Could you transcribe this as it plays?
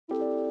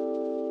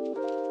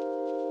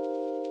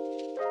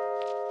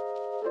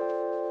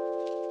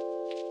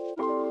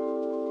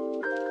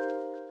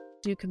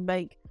You can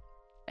make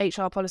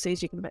HR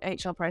policies, you can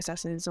make HR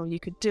processes, or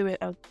you could do it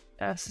at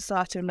a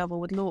societal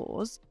level with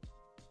laws.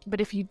 But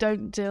if you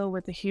don't deal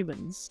with the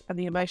humans and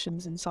the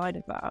emotions inside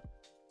of that,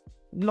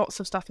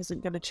 lots of stuff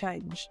isn't going to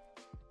change.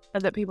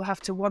 And that people have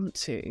to want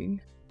to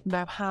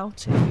know how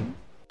to.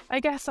 I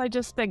guess I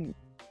just think,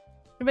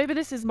 maybe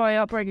this is my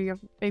upbringing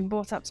of being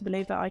brought up to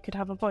believe that I could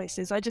have a voice,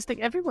 is I just think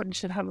everyone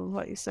should have a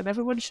voice and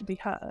everyone should be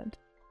heard.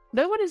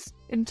 No one is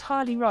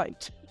entirely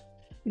right.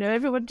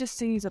 Everyone just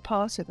sees a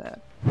part of it.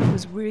 It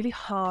was really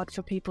hard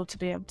for people to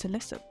be able to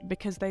listen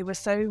because they were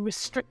so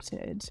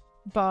restricted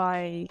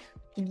by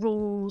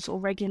rules or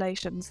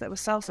regulations that were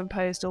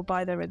self-imposed or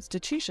by their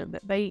institution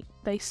that they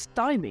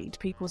stymied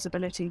people's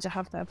ability to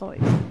have their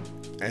voice.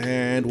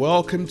 And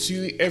welcome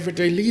to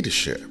Everyday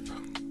Leadership,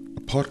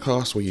 a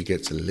podcast where you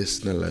get to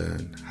listen and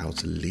learn how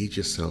to lead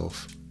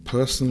yourself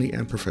personally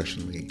and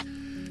professionally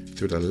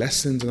through the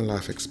lessons and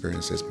life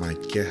experiences my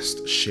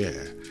guests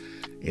share,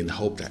 in the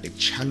hope that it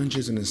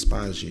challenges and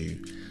inspires you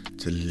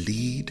to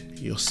lead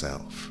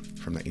yourself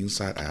from the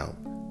inside out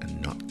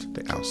and not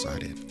the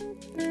outside in.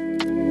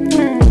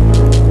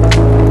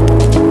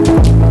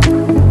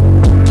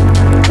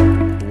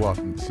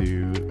 Welcome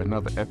to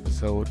another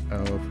episode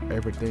of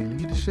Everyday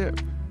Leadership.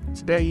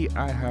 Today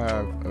I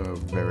have a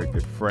very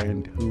good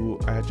friend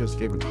who I had just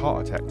given a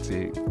heart attack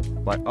to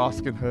by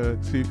asking her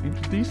to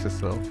introduce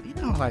herself. You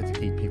know, I like to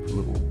keep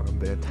people on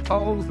their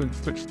toes and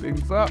switch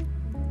things up.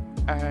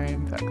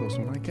 And that goes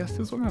for my guest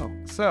as well.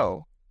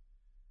 So,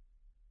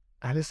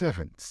 Alice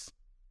Evans,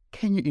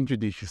 can you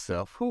introduce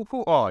yourself? Who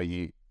are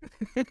you?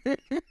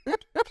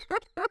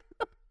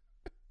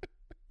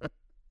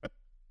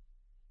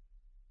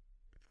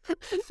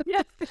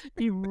 Yeah,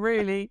 you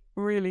really,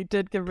 really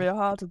did give me a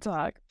heart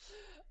attack.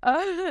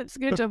 It's a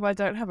good job I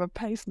don't have a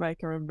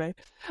pacemaker in me.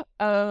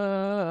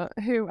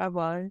 Who am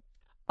I?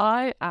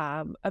 I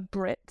am a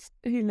Brit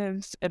who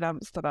lives in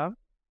Amsterdam.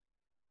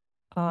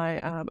 I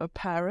am a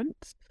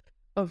parent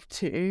of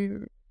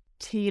two,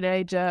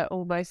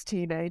 almost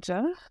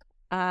teenager,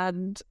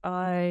 and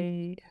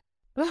I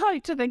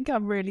like to think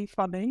I'm really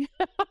funny.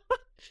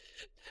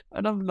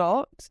 And I'm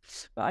not,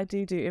 but I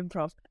do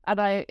improv.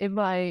 And in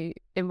my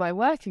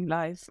working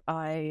life,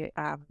 I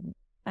am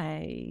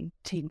a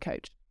team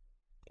coach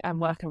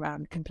and work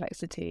around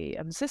complexity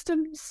and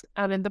systems.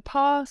 And in the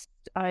past,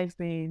 I've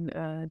been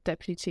a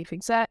deputy chief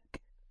exec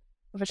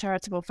of a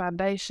charitable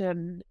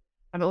foundation.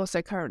 I'm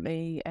also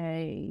currently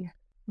a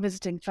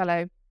visiting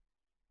fellow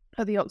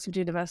at the Oxford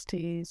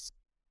University's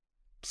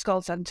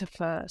Skoll Centre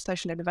for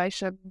Social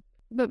Innovation.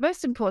 But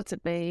most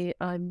importantly,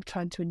 I'm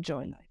trying to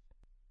enjoy life.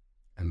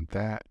 And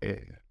that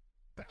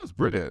was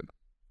brilliant.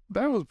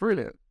 That was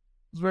brilliant.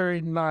 It was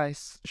very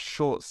nice,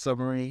 short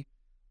summary,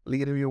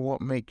 leading you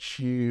what makes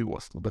you,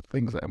 what's the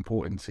things that are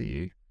important to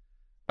you.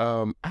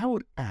 I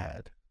would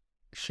add,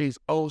 she's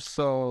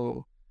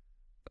also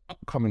the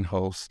upcoming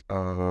host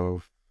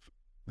of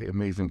the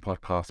amazing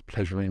podcast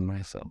Pleasuring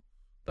Myself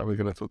that we're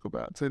going to talk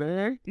about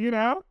today. You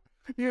know,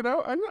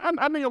 and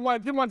I know you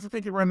might be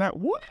thinking around that.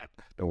 What?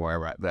 Don't worry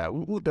about that.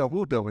 We'll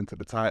delve into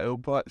the title.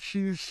 But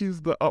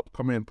she's the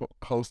upcoming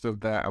host of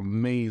that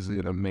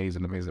amazing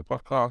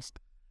podcast.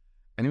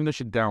 And even though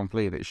she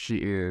downplayed it, she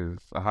is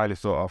a highly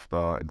sought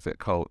after exec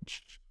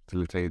coach,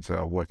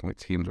 facilitator, working with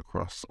teams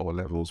across all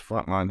levels,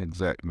 frontline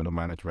exec, middle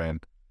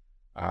management.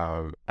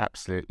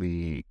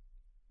 Absolutely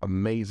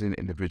amazing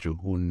individual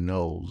who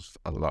knows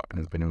a lot and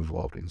has been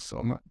involved in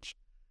so much.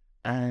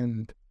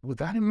 And with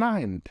that in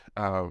mind,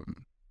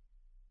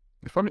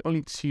 there's probably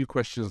only two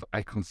questions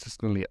I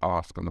consistently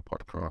ask on the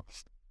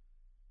podcast.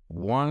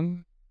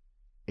 One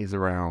is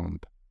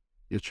around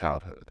your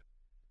childhood.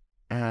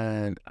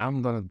 And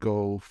I'm going to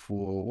go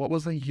for, what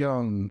was a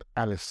young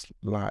Alice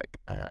like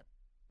at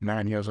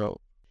 9 years old?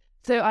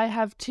 So I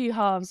have two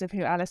halves of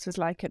who Alice was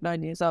like at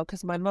 9 years old,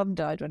 because my mum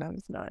died when I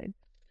was 9.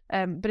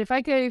 But if I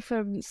go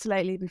from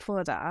slightly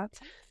before that,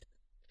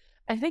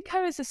 I think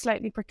I was a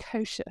slightly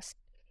precocious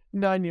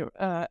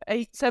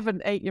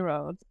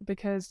 8-year-old,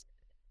 because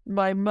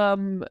my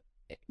mum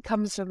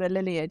comes from a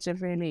lineage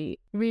of really,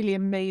 really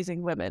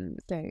amazing women.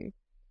 So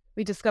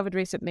we discovered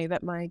recently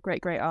that my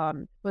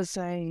great-great-aunt was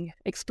a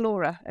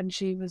explorer, and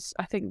she was,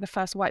 I think, the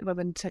first white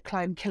woman to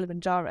climb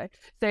Kilimanjaro.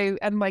 So,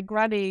 and my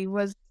granny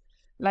was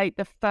like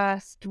the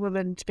first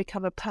woman to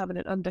become a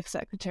permanent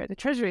undersecretary at the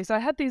Treasury. So I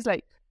had these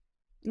like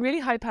really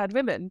high-powered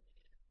women,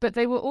 but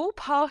they were all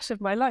part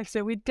of my life.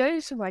 So we'd go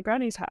to my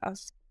granny's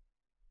house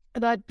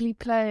and I'd be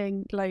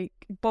playing like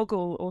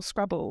Boggle or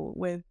Scrabble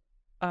with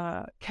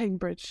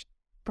Cambridge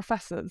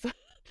professors,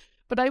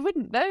 but I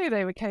wouldn't know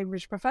they were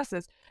Cambridge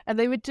professors, and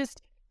they would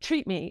just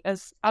treat me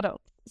as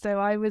adults. So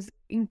I was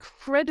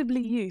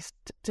incredibly used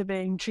to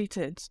being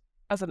treated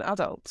as an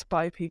adult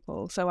by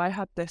people. So I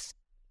had this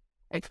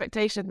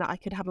expectation that I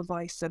could have a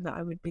voice and that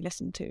I would be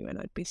listened to and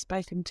I'd be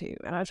spoken to,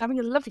 and I was having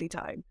a lovely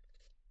time.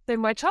 So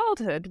my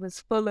childhood was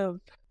full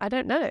of, I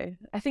don't know,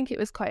 I think it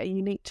was quite a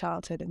unique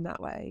childhood in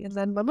that way. And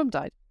then my mum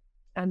died,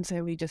 and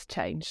so we just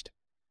changed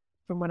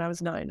from when I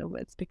was 9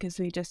 onwards, because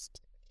we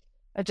just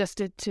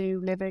adjusted to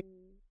living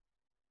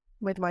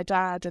with my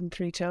dad and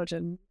 3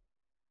 children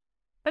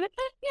And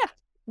yeah,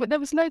 but there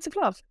was loads of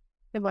love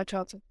in my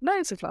childhood.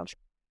 Loads of love.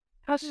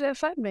 How did it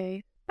affect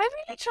me? I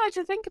really tried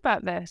to think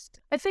about this.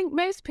 I think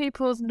most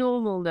people's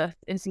normalness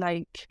is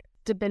like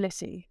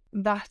stability.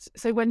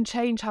 So when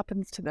change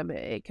happens to them,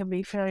 it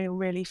can feel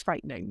really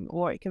frightening,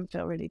 or it can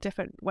feel really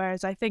different.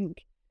 Whereas I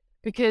think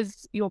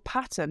because your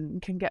pattern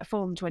can get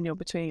formed when you're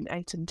between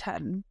 8 and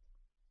 10,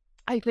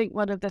 I think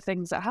one of the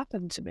things that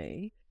happened to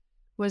me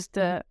was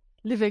that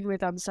living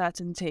with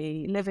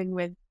uncertainty, living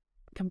with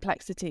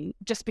complexity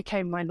just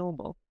became my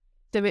normal.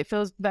 So it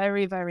feels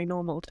very, very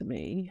normal to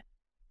me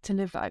to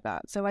live like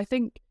that. So I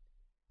think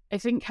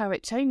how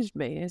it changed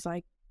me is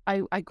I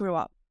grew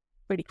up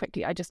really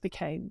quickly. I just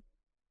became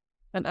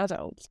an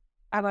adult,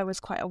 and I was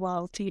quite a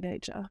wild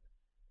teenager.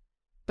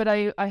 But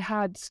I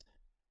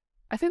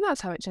think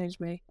that's how it changed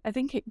me. I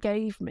think it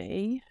gave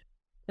me,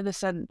 in a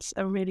sense,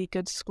 a really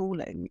good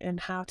schooling in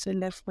how to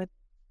live with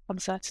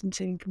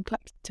uncertainty and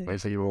complexity. They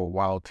say you were a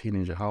wild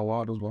teenager. How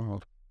wild was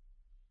wild?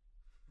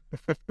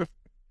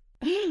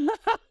 I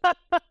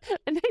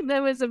think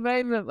there was a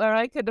moment where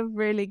I could have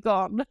really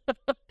gone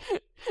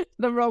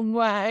the wrong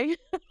way.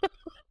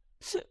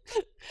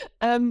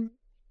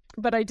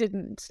 But I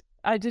didn't.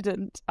 I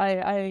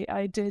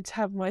did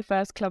have my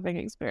first clubbing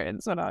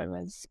experience when I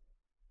was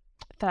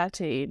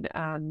 13,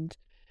 and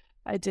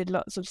I did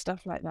lots of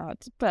stuff like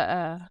that. But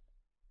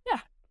yeah,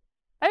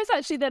 I was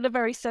actually then a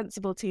very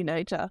sensible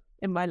teenager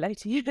in my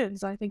later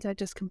years. I think I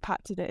just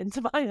compacted it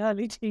into my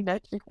early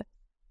teenage years.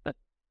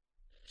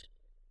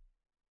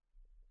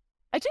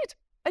 I did.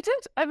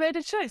 I made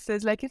a choice.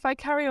 There's like, if I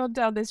carry on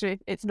down this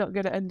route, it's not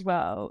going to end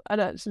well. And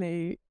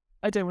actually,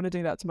 I don't want to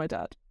do that to my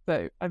dad.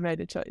 So I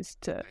made a choice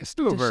to. It's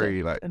still a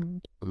very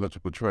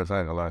logical choice, I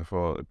ain't gonna lie,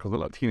 because a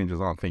lot of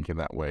teenagers aren't thinking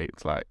that way.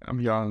 It's like,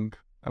 I'm young,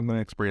 I'm going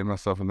to experience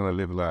myself, I'm going to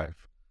live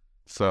life.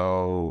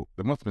 So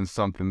there must have been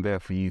something there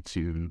for you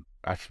to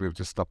actually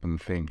just stop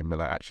and think and be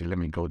like, actually, let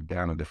me go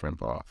down a different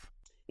path.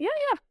 Yeah.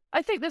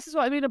 I think this is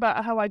what I mean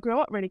about how I grew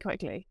up really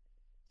quickly.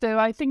 So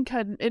I think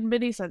in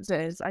many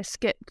senses, I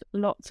skipped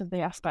lots of the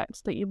aspects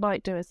that you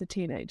might do as a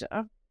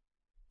teenager,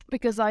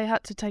 because I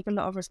had to take a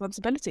lot of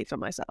responsibility for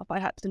myself. I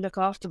had to look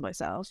after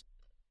myself.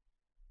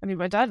 I mean,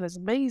 my dad was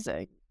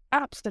amazing,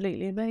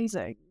 absolutely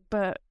amazing,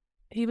 but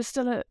he was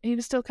still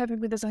coping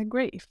with his own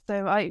grief.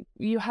 So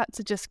you had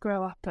to just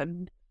grow up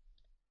and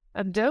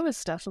deal with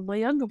stuff. And my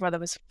younger brother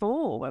was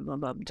 4 when my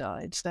mum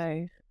died.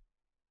 So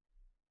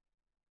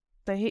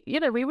he,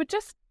 we were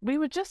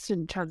just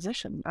in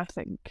transition, I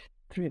think,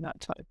 through that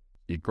time.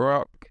 You grew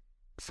up,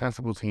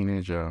 sensible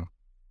teenager.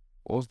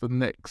 What was the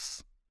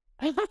next?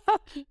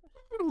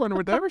 Run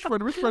with that. Which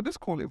one?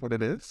 Just call it what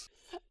it is.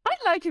 I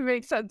like it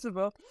being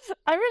sensible.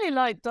 I really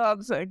like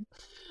dancing.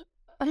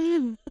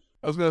 I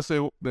was going to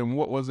say, then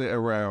what was it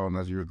around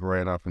as you were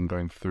growing up and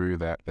going through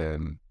that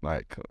then?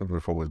 Like,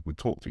 before we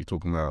talked, you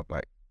talking about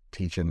like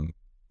teaching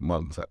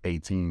mums at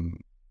 18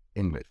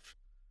 English.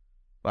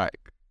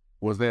 Like,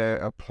 was there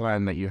a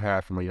plan that you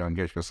had from a young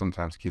age? Because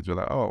sometimes kids were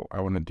like, oh,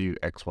 I want to do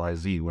X, Y,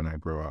 Z when I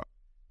grow up.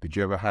 Did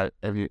you ever have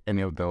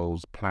any of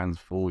those plans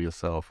for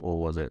yourself, or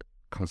was it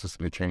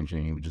consistently changing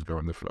and you would just go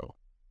on the flow?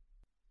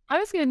 I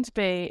was going to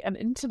be an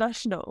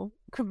international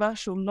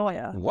commercial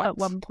lawyer at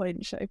one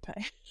point,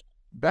 Chopin.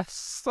 That's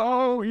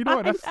so,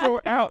 that's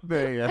so out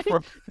there.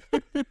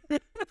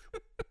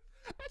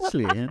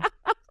 Actually,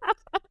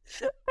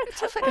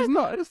 it's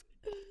not.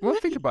 Well,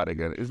 think about it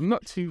again. It's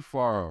not too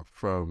far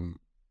from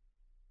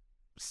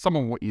some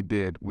of what you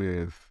did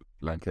with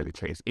Langkelly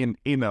Chase in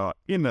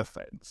a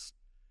sense.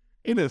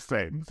 In a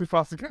sense, if I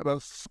was to kind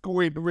of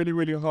squint really,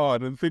 really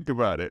hard and think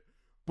about it.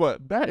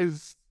 But that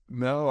is,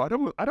 no, I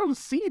don't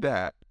see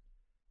that.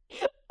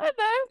 I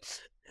know.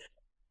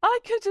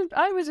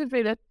 I would have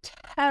been a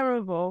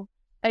terrible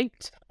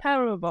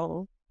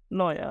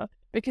lawyer,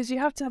 because you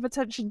have to have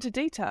attention to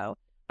detail.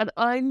 And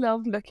I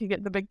love looking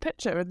at the big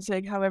picture and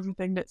seeing how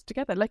everything knits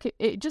together. Like,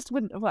 it just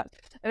wouldn't have worked.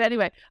 And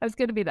anyway, I was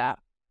going to be that.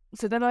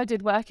 So then I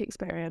did work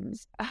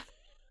experience.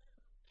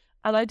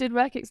 And I did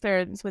work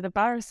experience with a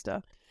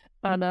barrister.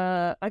 And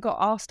I got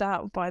asked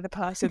out by the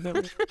person that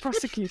was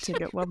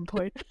prosecuting at one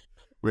point.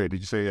 Wait, did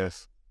you say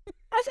yes?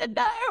 I said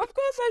no, of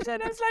course I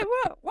said. I was like,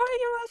 what? Why are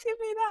you asking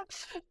me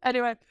that?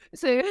 Anyway,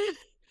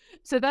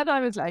 so then I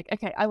was like,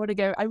 okay, I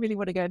really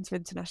want to go into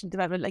international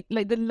development.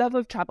 Like the love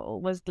of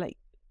travel was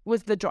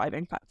the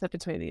driving factor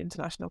between the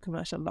international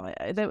commercial lawyer.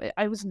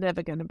 I was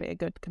never going to be a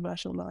good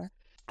commercial lawyer.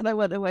 And I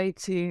went away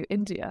to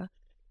India,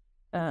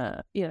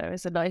 as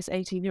a nice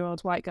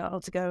 18-year-old white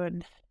girl, to go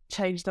and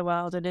change the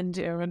world in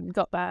India, and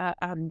got there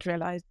and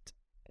realised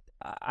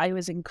I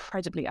was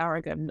incredibly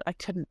arrogant. I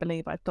couldn't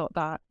believe I thought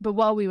that. But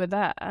while we were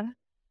there,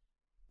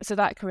 so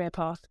that career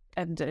path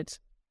ended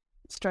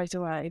straight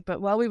away. But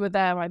while we were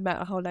there, I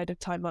met a whole load of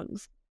Thai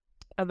monks,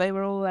 and they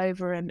were all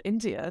over in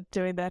India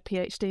doing their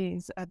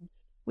PhDs, and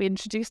we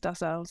introduced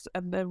ourselves,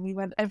 and then we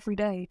went every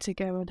day to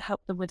go and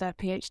help them with their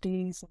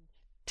PhDs and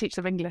teach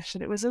them English,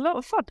 and it was a lot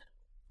of fun.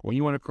 When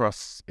you went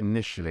across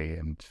initially,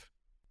 and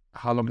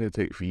how long did it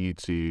take for you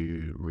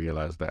to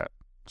realise that,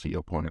 to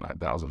your point, like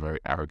that was a very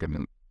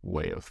arrogant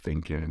way of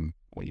thinking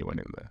when you went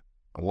in there?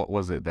 What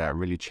was it that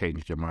really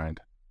changed your mind?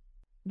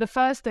 The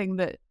first thing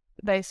that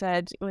they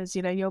said was,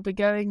 you'll be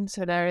going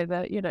to an area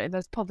that,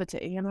 there's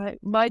poverty. And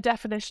my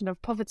definition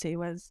of poverty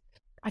was,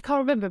 I can't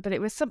remember, but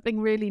it was something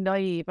really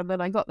naive. And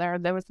then I got there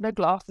and there was no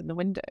glass in the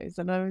windows,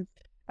 and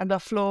the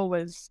floor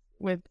was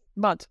with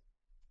mud.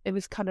 It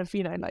was kind of,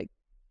 like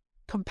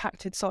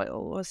compacted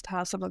soil as to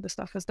how some of the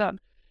stuff was done.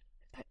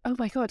 Oh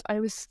my God, I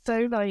was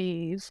so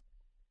naive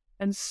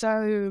and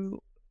so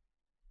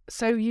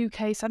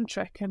UK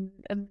centric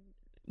and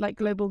like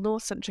global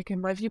north centric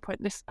in my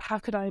viewpoint. How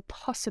could I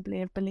possibly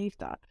have believed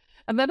that?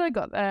 And then I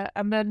got there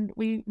and then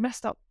we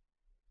messed up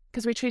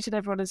because we treated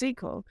everyone as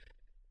equal.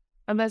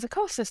 And there's a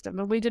caste system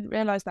and we didn't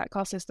realise that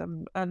caste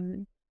system.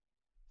 And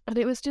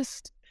it was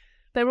just,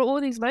 there were all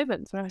these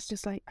moments where I was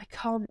just like,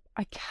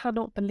 I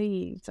cannot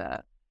believe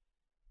that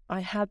I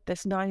had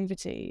this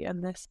naivety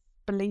and this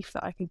belief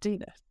that I could do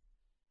this.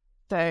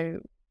 So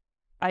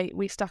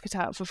we stuck it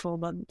out for 4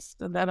 months,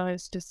 and then I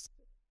was just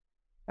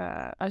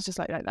like,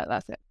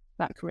 that's it.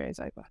 That career is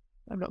over.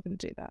 I'm not going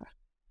to do that.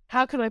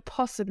 How can I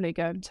possibly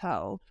go and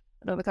tell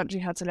another country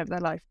how to live their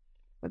life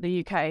when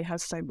the UK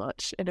has so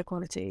much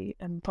inequality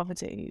and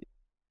poverty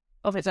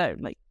of its own?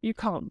 Like, you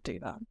can't do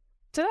that.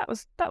 So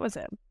that was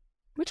it.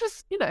 Which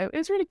was, it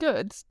was really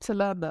good to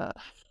learn that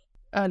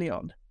early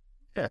on.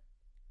 Yeah.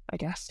 I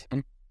guess.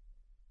 I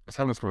was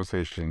having this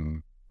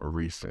conversation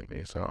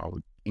recently, so I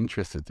was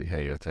interested to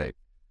hear your take.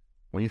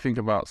 When you think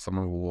about some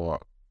of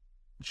what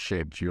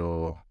shaped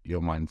your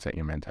mindset,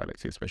 your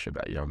mentality, especially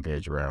at that young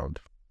age, around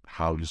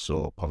how you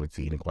saw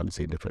poverty,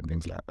 inequality, and different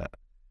things like that,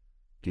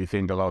 do you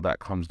think a lot of that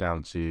comes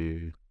down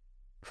to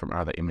from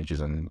other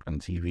images on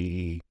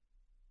TV,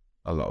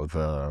 a lot of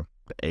the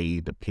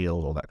aid, appeal,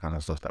 all that kind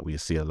of stuff that we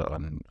see a lot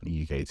on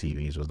UK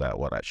TVs? Was that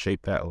what that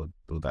shaped that, or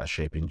was that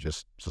shaping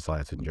just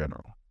society in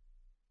general?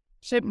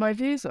 Shaped my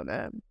views on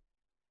it?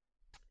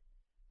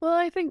 Well,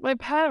 I think my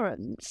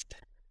parents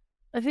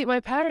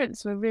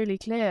were really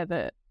clear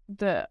that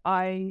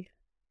I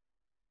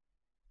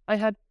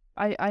had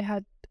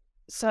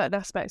certain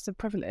aspects of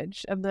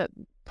privilege, and that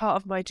part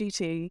of my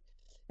duty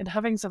in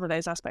having some of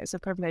those aspects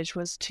of privilege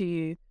was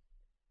to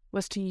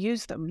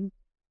use them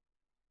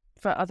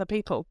for other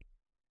people,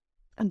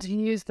 and to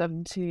use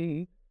them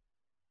to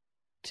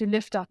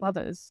lift up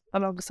others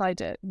alongside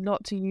it,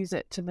 not to use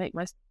it to make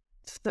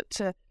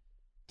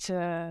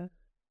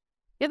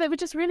they were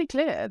just really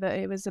clear that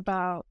it was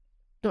about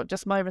not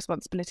just my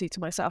responsibility to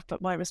myself,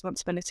 but my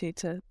responsibility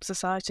to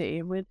society.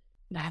 And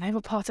they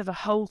were part of a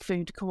whole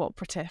food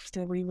cooperative,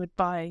 so we would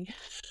buy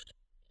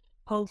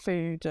whole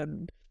food,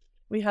 and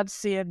we had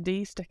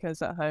CMD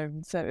stickers at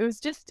home. So it was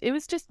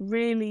just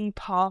really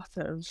part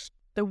of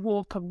the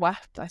warp and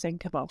weft, I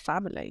think, of our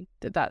family,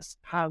 that's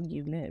how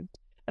you lived.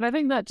 And I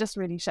think that just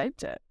really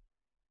shaped it.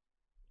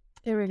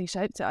 It really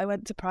shaped it. I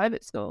went to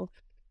private school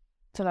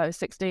till I was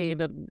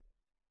 16,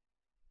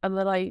 and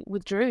then I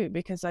withdrew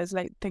because I was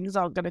like, things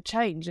aren't going to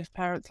change if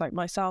parents like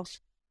myself,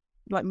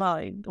 like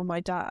mine or my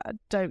dad,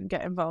 don't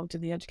get involved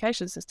in the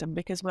education system,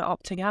 because we're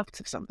opting out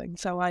of something.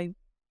 So I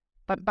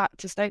went back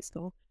to state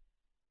school.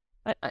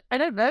 I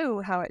don't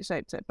know how it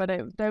shaped it, but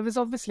there was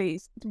obviously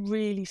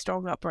really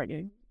strong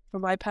upbringing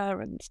from my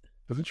parents.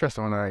 It's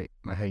interesting when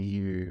I hear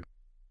you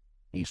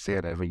say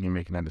that when you're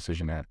making that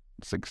decision at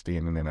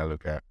 16, and then I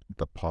look at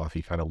the path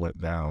you kind of went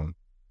down,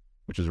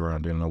 which is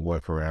around doing a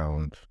work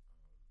around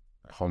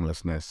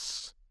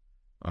homelessness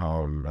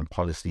and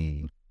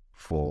policy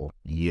for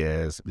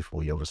years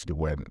before you obviously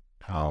went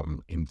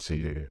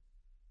into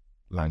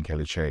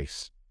Lankelly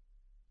Chase.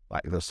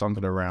 Like, there's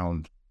something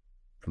around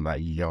from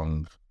that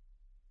young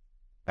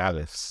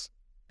Alice,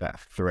 that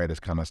thread is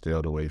kind of still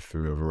all the way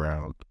through of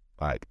around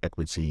like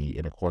equity,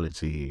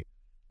 inequality,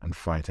 and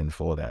fighting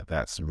for that.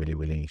 That's really,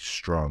 really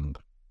strong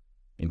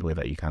in the way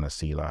that you kind of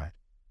see life.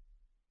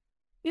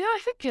 Yeah, I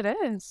think it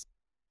is.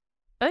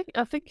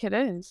 I think it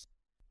is.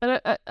 And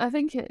I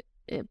think it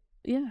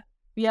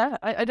yeah.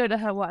 I don't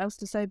know what else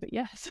to say, but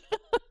yes.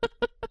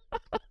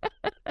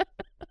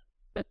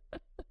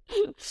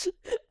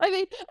 I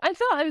mean, I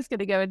thought I was going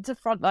to go into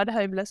frontline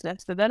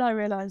homelessness, and then I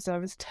realised I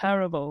was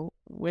terrible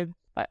with...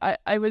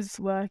 I was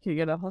working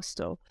in a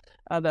hostel,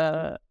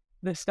 and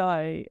this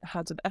guy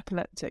had an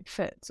epileptic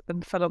fit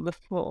and fell on the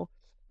floor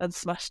and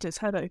smashed his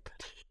head open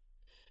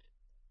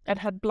and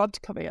had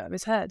blood coming out of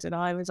his head, and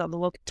I was on the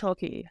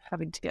walkie-talkie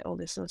having to get all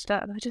this sorted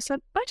out, and I just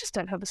said, I just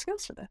don't have the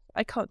skills for this.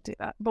 I can't do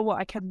that. But what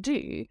I can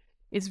do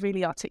is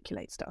really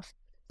articulate stuff.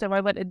 So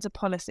I went into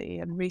policy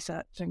and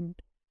research and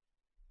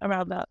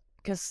around that,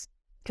 because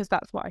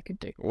that's what I could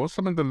do. What's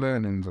some of the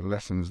learnings and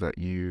lessons that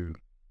you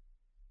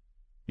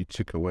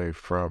took away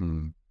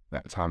from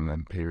that time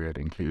and period,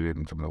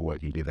 including some of the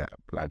work you did at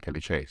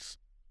Lankelly Chase?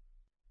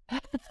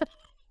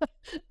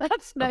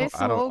 That's no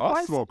I don't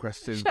ask small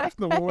questions. That's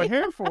not what we're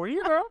here for,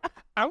 you know.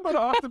 I'm going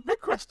to ask the big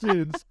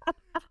questions.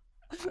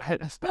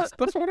 That's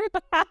what it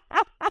is.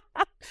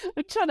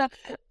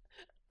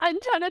 I'm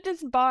trying to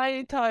just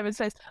buy time and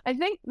space. I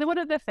think that one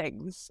of the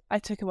things I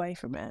took away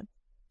from it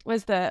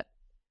was that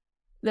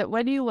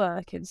when you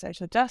work in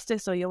social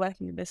justice or you're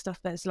working in this stuff,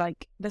 there's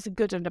a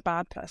good and a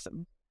bad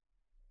person.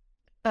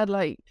 And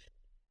like,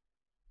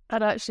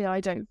 and actually,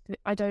 I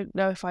don't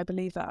know if I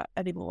believe that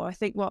anymore. I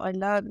think what I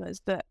learned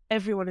was that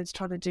everyone is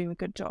trying to do a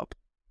good job,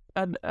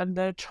 and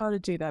they're trying to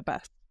do their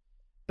best.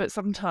 But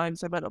sometimes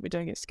they might not be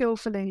doing it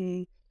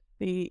skillfully.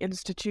 The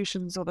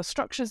institutions or the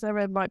structures they're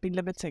in might be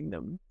limiting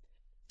them.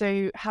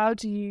 So how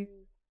do you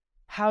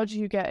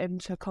get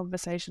into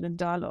conversation and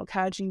dialogue?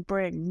 How do you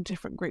bring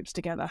different groups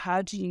together?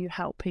 How do you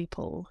help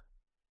people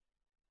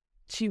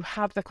to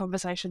have the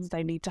conversations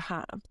they need to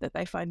have that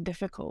they find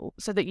difficult,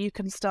 so that you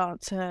can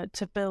start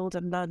to build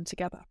and learn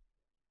together?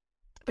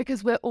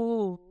 Because we're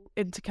all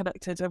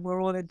interconnected and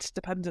we're all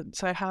interdependent.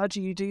 So how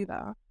do you do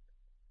that?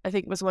 I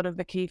think was one of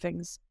the key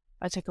things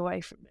I took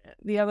away from it.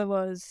 The other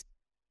was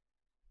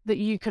that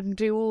you can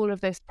do all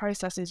of these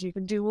processes, you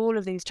can do all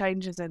of these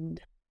changes in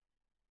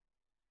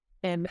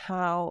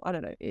how, I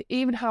don't know,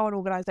 even how an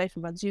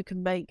organisation runs. You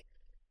can make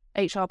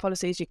HR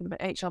policies, you can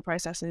make HR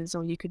processes,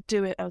 or you could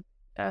do it at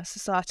a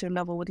societal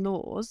level with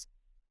laws.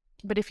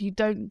 But if you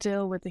don't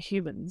deal with the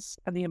humans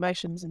and the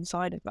emotions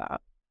inside of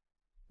that,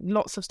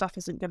 lots of stuff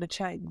isn't going to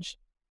change.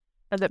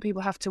 And that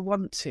people have to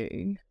want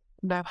to,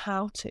 know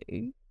how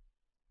to,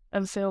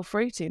 and feel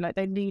free to. Like,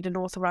 they need an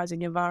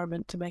authorising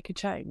environment to make a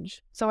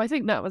change. So I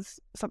think that was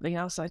something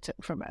else I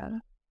took from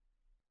it.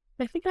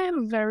 I think I have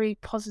a very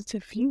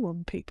positive view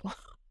on people.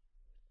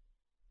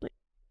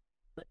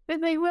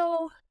 They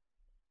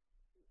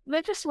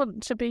just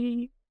want to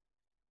be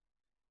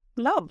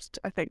loved,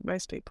 I think,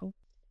 most people.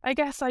 I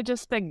guess I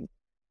just think,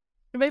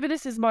 maybe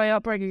this is my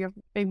upbringing of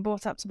being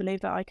brought up to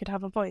believe that I could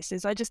have a voice,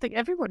 is I just think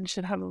everyone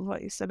should have a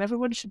voice and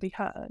everyone should be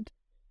heard.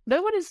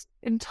 No one is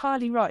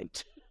entirely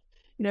right.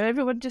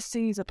 Everyone just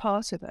sees a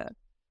part of it.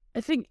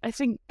 I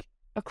think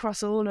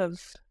across all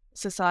of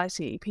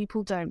society,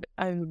 people don't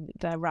own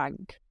their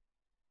rank.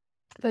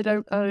 They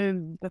don't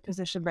own the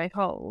position they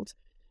hold.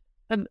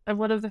 And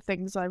one of the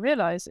things I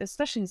realised,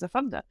 especially as a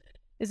funder,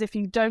 is if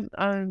you don't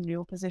own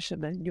your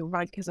position and your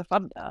rank as a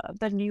funder,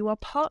 then you are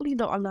partly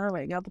not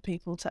allowing other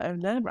people to own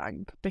their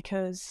rank,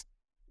 because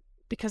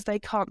they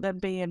can't then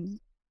be in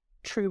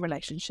true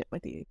relationship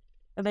with you,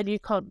 and then you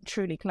can't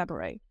truly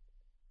collaborate.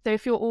 So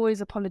if you're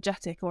always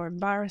apologetic or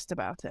embarrassed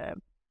about it,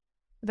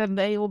 then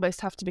they almost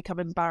have to become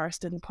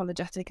embarrassed and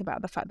apologetic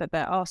about the fact that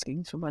they're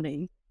asking for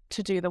money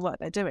to do the work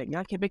they're doing.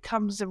 Like, it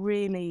becomes a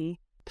really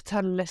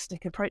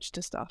paternalistic approach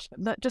to stuff,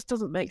 and that just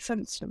doesn't make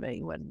sense to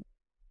me when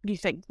you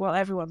think, well,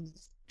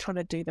 everyone's trying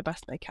to do the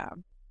best they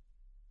can.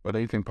 But do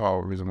you think part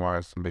of the reason why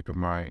some people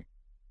might,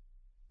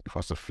 if I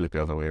was to flip it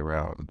the other way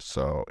around,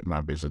 so in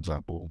my business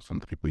example, some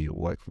of the people you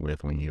work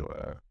with when you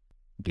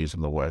do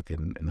some of the work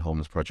in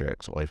homeless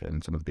projects, or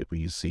even some of the people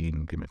you've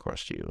seen come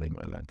across you in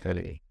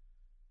Kelly,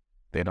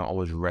 they don't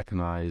always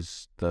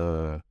recognize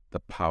the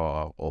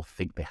power or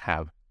think they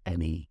have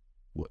any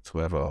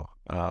whatsoever.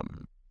 I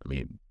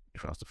mean,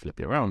 if I was to flip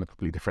it around a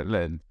completely different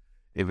lens,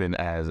 even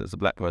as a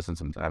black person,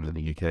 sometimes in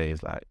the UK,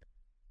 it's like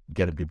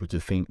getting people to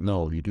think,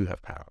 no, you do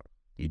have power,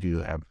 you do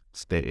have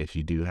status,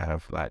 you do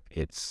have, like,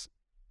 it's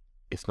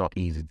not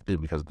easy to do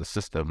because of the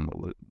system,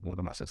 what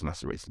am I saying,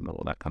 that's racism,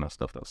 all that kind of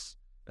stuff.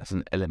 That's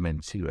an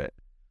element to it.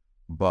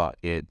 But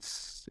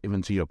it's,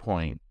 even to your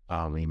point,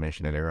 you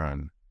mentioned earlier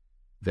on,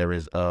 there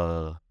is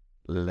a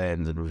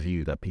lens and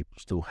review that people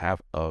still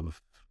have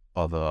of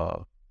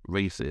other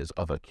races,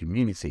 other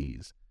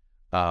communities.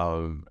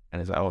 And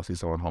it's like, oh, I see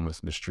someone homeless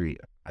in the street,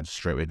 I just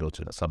straight away go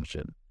to an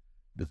assumption.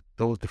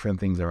 Those different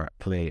things are at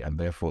play, and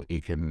therefore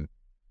you can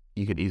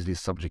easily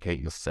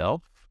subjugate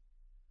yourself,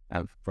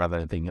 and rather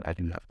than thinking, I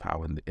do have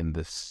power in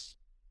this.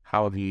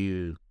 How have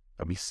you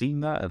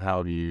seen that, and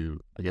how do you,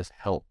 I guess,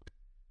 help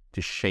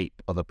to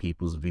shape other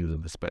people's views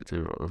and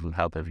perspective of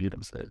how they view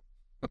themselves?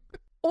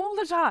 All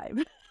the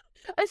time.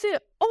 I see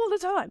it all the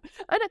time.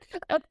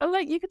 And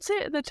like, you can see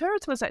it in the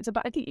charitable sector,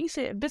 but I think you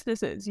see it in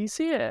businesses. You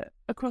see it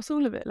across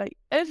all of it. Like,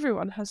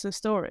 everyone has a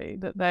story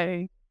that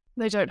they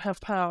don't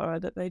have power,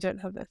 that they don't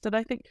have this. And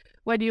I think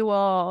when you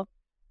are,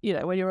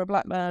 when you're a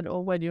black man,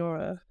 or when you're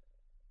a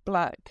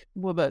black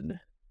woman,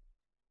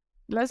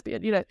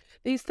 lesbian,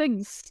 these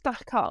things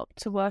stack up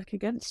to work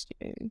against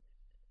you.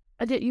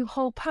 And yet you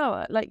hold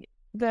power. Like,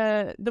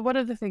 the one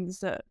of the things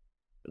that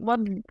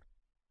one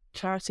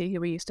charity who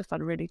we used to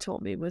fund really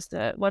taught me was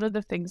that one of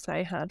the things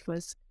they had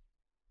was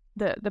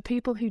that the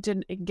people who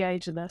didn't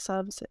engage in their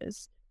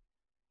services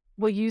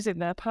were using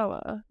their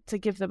power to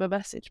give them a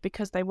message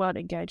because they weren't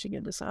engaging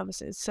in the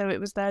services. So it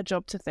was their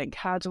job to think,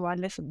 how do I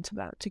listen to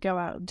that, to go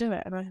out and do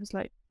it? And I was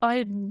like, I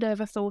had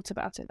never thought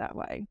about it that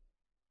way,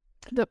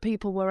 that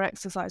people were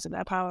exercising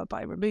their power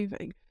by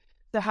removing.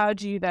 So how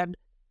do you then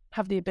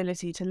have the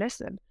ability to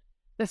listen?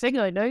 The thing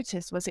I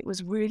noticed was it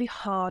was really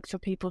hard for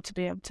people to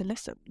be able to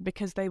listen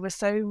because they were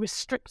so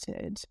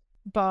restricted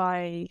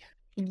by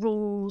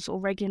rules or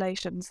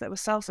regulations that were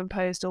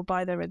self-imposed or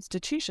by their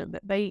institution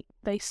that they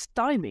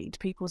stymied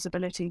people's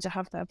ability to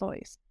have their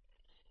voice.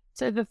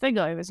 So the thing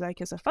I was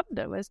like, as a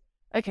funder, was,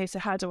 okay, so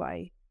how do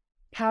I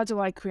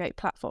create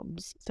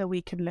platforms so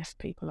we can lift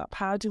people up?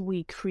 How do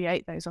we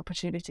create those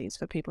opportunities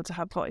for people to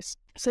have voice?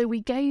 So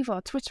we gave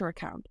our Twitter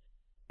account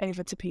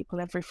over to people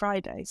every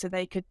Friday so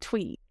they could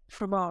tweet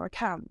from our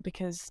account,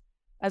 because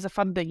as a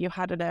funder, you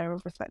had an air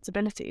of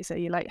respectability. So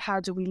you're like, how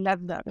do we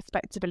lend that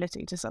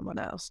respectability to someone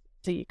else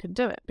so you can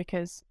do it?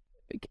 Because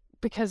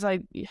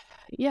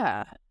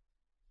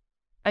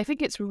I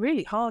think it's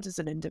really hard as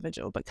an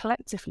individual, but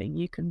collectively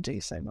you can do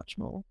so much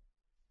more.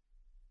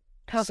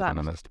 How's that?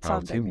 And that's the power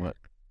of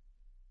teamwork.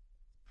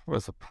 Well,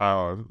 it's a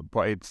power,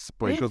 but it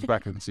goes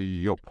back into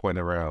your point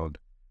around,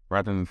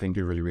 rather than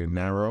thinking really, really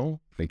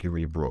narrow, thinking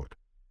really broad.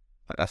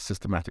 Like that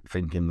systematic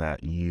thinking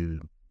that you're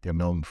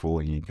known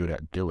for and you're good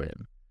at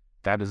doing.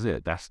 That is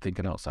it. That's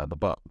thinking outside the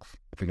box.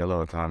 I think a lot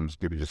of times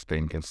people just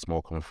think in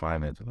small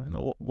confinement.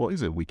 What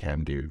is it we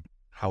can do?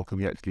 How can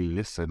we actually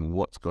listen?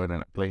 What's going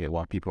on at play here?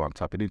 Why people aren't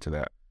tapping into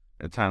that?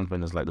 At times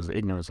when there's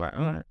ignorance, like,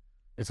 all right,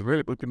 it's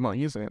really good, not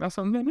using it. That's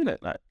on them, innit?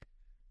 Like,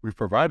 we've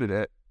provided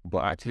it,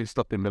 but actually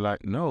stop and be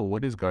like, no,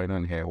 what is going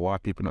on here? Why are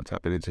people not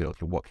tapping into it?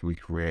 Okay, what can we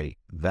create?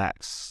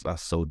 That's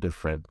so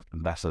different.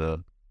 And that's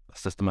a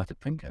systematic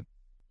thinking.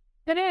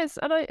 It is.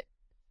 And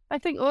I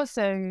think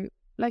also,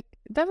 like,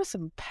 there were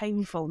some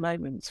painful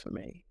moments for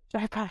me.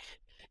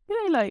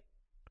 Like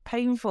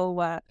painful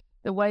where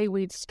the way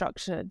we'd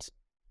structured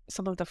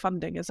some of the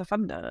funding as a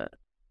funder,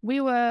 we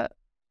were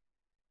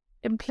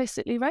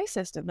implicitly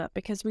racist in that,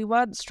 because we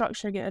weren't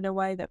structuring it in a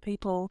way that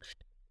people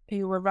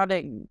who were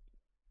running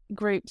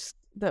groups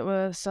that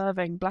were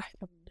serving black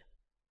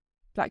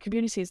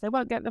communities, they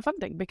weren't getting the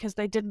funding because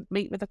they didn't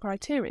meet with the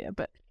criteria.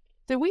 But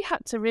so we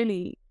had to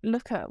really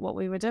look at what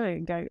we were doing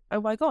and go,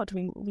 oh my God,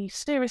 we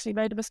seriously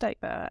made a mistake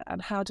there,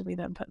 and how do we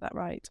then put that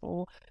right?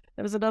 Or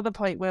there was another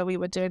point where we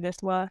were doing this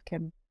work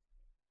in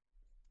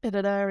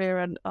an area,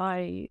 and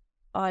I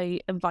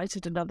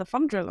invited another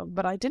funder along,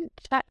 but I didn't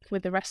check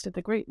with the rest of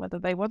the group whether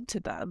they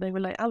wanted that. And they were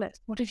like,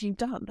 Alice, what have you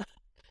done?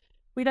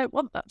 We don't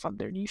want that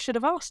funder, and you should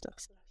have asked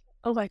us.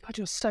 Oh my God,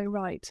 you're so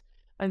right.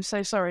 I'm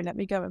so sorry. Let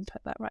me go and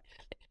put that right.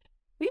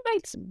 We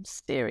made some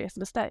serious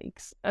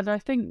mistakes. And I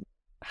think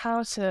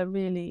how to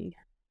really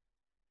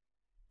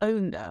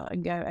own that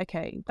and go,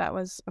 okay, that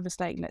was a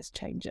mistake, let's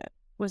change it,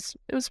 was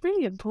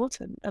really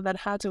important. And then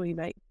how do we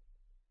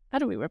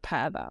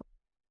repair that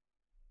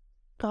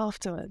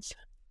afterwards?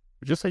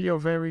 Would you say you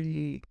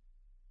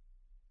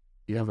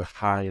have a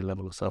high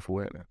level of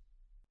self-awareness?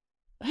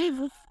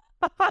 I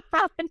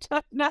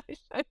don't know.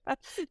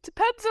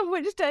 Depends on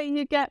which day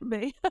you get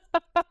me.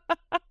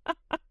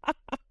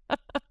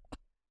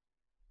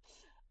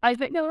 I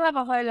think I'll have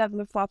a high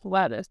level of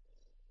self-awareness.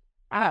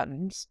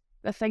 And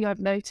the thing I've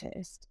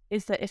noticed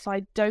is that if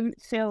I don't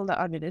feel that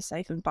I'm in a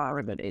safe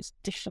environment, it's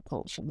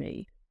difficult for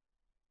me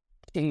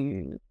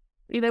to,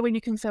 when you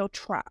can feel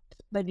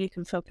trapped, then you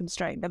can feel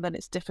constrained, and then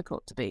it's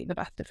difficult to be the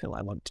best of who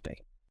I want to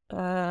be.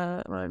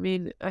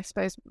 I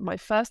suppose my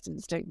first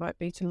instinct might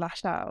be to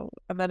lash out,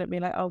 and then it'd be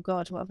like, oh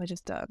God, what have I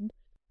just done?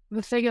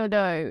 The thing I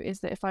know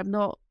is that if I'm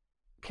not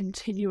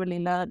continually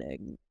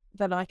learning,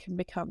 then I can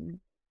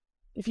become,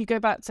 if you go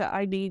back to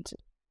I need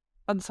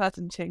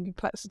uncertainty and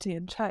complexity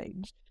and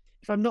change,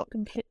 if I'm not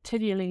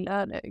continually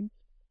learning,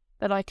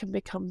 then I can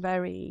become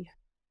very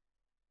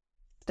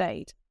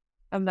staid,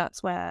 and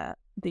that's where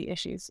the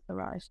issues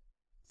arise.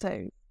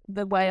 So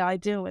the way I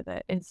deal with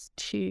it is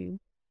to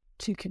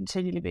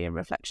continually be in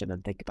reflection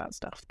and think about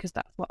stuff, because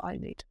that's what I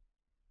need.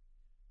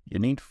 Your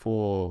need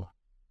for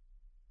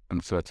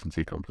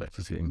uncertainty,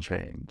 complexity, and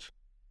change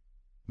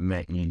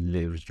meant you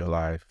lived your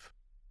life,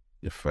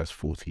 your first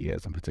 40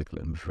 years in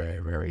particular, in a very,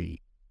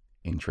 very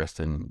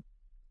interesting,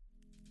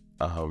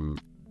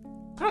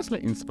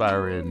 personally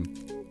inspiring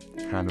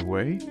kind of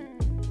way.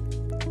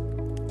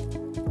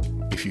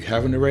 If you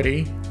haven't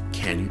already,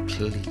 can you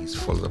please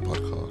follow the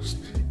podcast?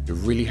 It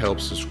really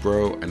helps us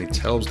grow, and it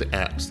tells the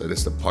apps that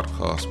it's a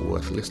podcast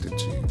worth listening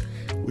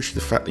to, which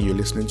the fact that you're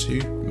listening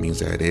to means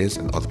that it is,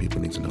 and other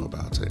people need to know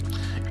about it.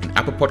 In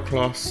Apple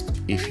Podcast,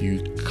 if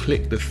you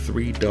click the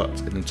 3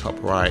 dots in the top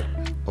right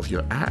of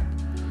your app,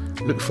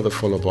 look for the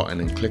follow button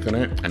and click on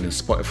it. And in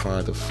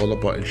Spotify, the follow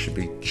button should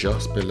be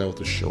just below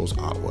the show's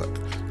artwork.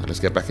 Now let's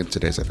get back into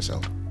today's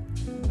episode.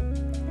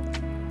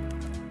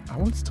 I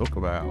want to talk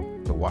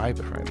about the why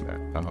behind that.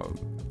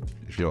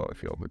 If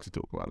you're open to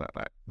talk about that,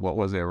 like, what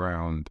was it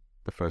around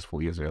the first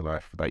 4 years of your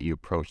life that you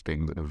approached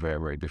things in a very,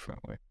 very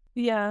different way?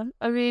 Yeah,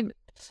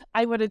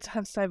 I wanted to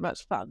have so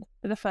much fun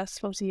in the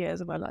first 40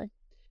 years of my life,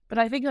 but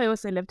I think I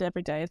also lived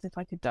every day as if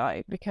I could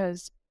die,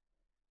 because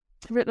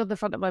written on the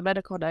front of my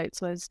medical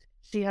notes was,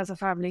 she has a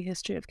family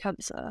history of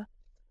cancer,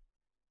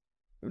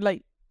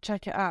 like,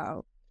 check it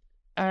out.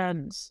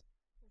 And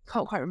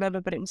can't quite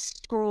remember, but it was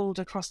scrawled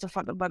across the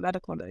front of my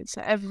medical notes.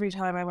 So every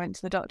time I went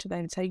to the doctor,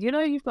 they would say,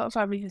 you've got a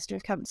family history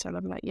of cancer. And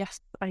I'm like,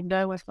 yes, I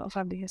know I've got a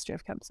family history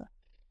of cancer.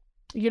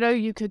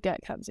 You could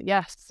get cancer.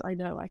 Yes, I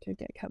know I could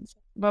get cancer.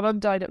 My mum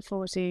died at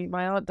 40.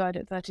 My aunt died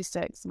at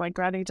 36. My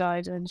granny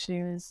died when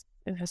she was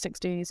in her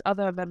 60s.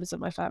 Other members of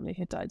my family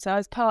had died. So I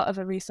was part of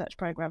a research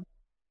program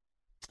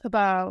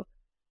about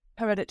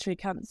hereditary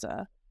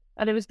cancer.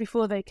 And it was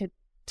before they could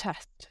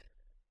test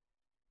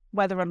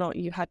whether or not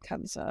you had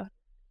cancer,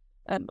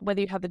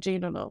 whether you had the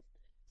gene or not.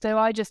 So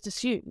I just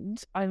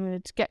assumed I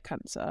would get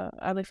cancer,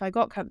 and if I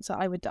got cancer,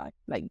 I would die.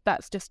 Like,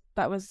 that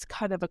was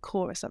kind of a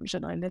core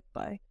assumption I lived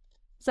by.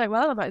 So,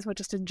 well, I might as well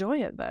just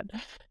enjoy it then.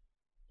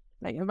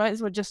 Like, I might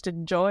as well just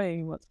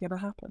enjoy what's going to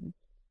happen.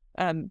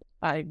 And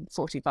I'm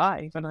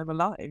 45 and I'm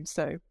alive,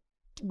 so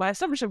my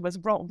assumption was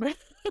wrong.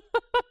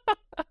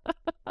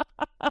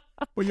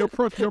 Well, your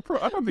approach, I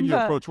don't think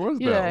your approach was,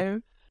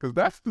 though. Because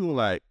that's still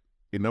like,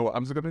 you know what,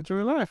 I'm just going to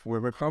enjoy life.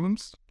 Wherever it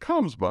comes,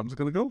 but I'm just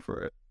going to go for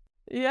it.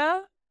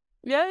 Yeah.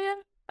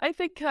 I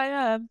think I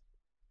am.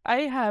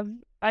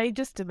 I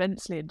just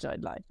immensely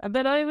enjoyed life. And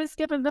then I was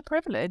given the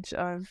privilege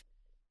of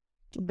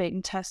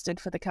being tested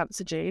for the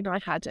cancer gene. I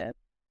had it.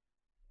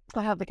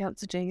 I had the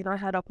cancer gene. I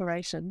had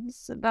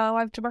operations. And now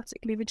I've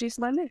dramatically reduced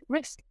my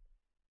risk.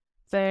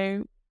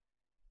 So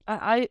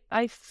I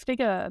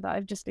figure that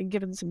I've just been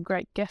given some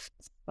great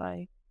gifts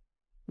by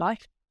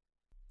life.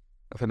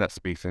 I think that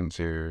speaks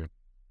into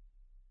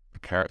the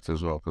character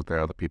as well, because there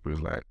are other people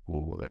who's like,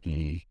 oh, let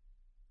me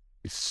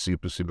is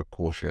super, super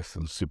cautious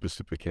and super,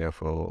 super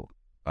careful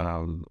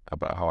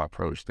about how I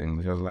approach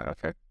things. I was like,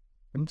 okay,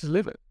 let me just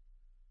live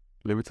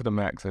it to the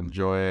max,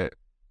 enjoy it,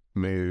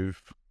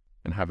 move,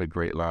 and have a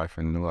great life.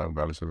 And know that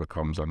regardless of what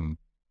comes on,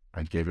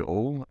 I gave it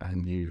all,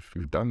 and you've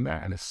done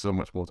that, and there's so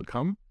much more to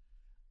come.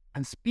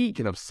 And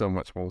speaking of so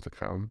much more to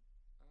come,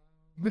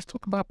 let's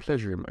talk about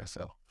pleasuring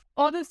myself.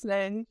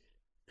 Honestly,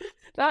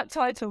 that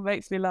title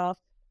makes me laugh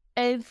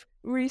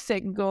every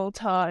single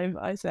time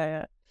I say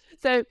it.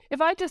 So if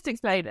I just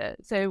explain it,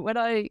 so when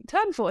I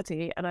turned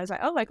 40 and I was like,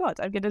 oh my God,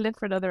 I'm going to live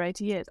for another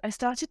 80 years, I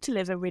started to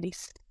live a really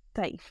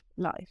safe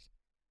life.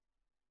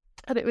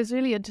 And it was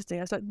really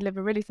interesting. I started to live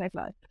a really safe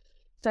life.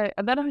 So,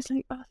 and then I was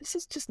like, oh, this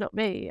is just not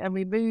me. And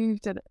we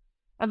moved, and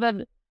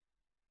then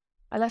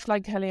I left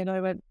Langkelly and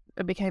I went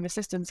and became a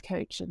systems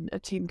coach and a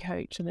team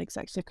coach and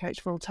executive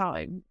coach full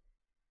time,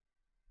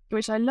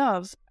 which I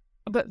love.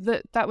 But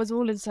that was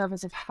all in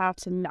service of how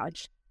to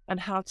nudge and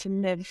how to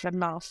live and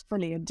laugh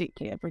fully and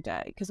deeply every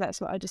day, because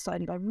that's what I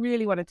decided I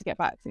really wanted to get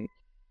back to.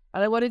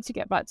 And I wanted to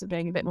get back to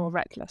being a bit more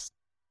reckless,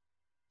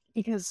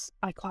 because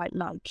I quite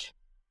like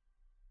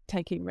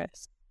taking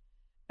risks.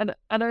 And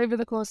over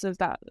the course of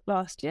that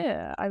last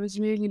year, I was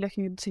really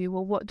looking into,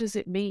 well, what does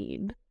it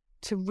mean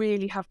to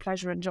really have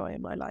pleasure and joy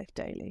in my life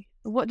daily?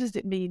 What does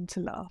it mean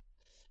to laugh?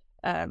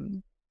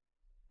 And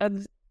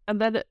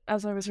then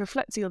as I was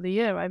reflecting on the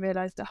year, I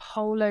realised a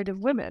whole load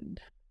of women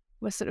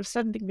were sort of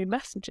sending me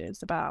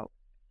messages about,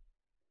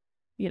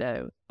 you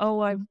know, oh,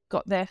 I've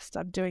got this,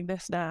 I'm doing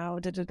this now,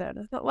 And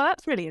I thought, well,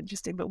 that's really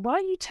interesting, but why are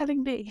you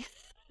telling me?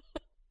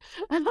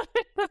 And I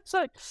was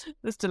like,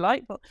 that's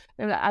delightful.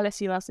 They were like, Alice,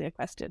 you asked me a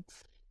question.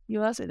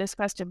 You asked me this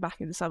question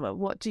back in the summer.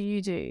 What do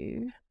you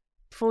do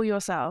for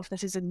yourself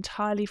that is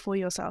entirely for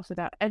yourself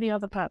without any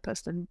other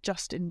purpose than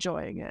just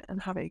enjoying it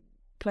and having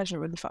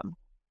pleasure and fun?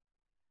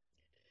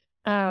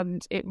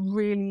 And it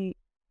really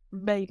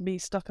made me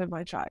stop in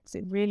my tracks.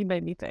 It really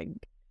made me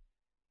think.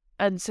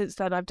 And since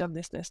then, I've done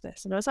this.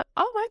 And I was like,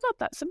 oh my God,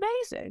 that's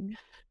amazing.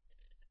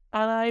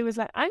 And I was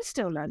like, I'm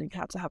still learning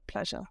how to have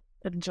pleasure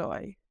and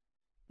joy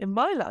in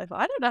my life.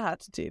 I don't know how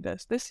to do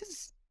this. This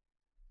is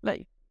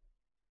like,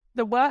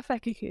 the work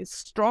ethic is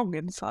strong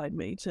inside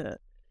me to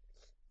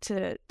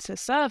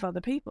serve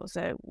other people.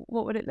 So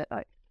what would it look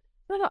like?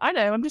 I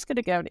know, I'm just going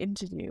to go and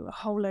interview a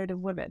whole load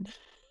of women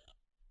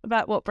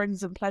about what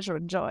brings them pleasure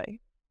and joy.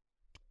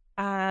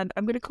 And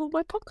I'm going to call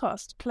my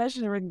podcast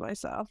Pleasuring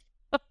Myself.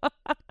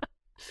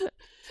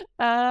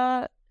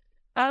 And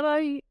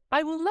I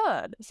will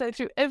learn. So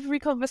through every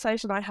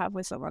conversation I have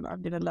with someone,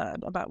 I'm going to learn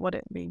about what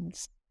it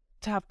means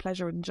to have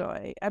pleasure and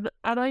joy. And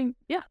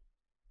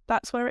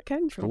that's where it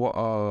came from. What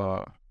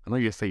I know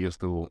you say you're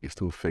still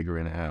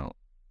figuring it out,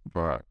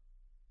 but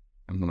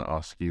I'm going to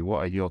ask you, what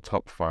are your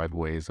top 5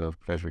 ways of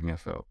pleasuring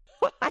yourself?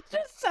 That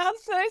just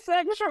sounds so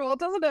sexual,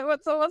 doesn't it,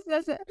 when someone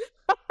says it?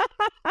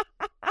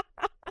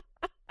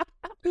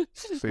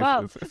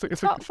 Well,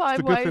 top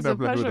 5 ways of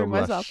pleasuring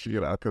myself.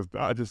 You know, because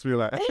I just feel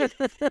like...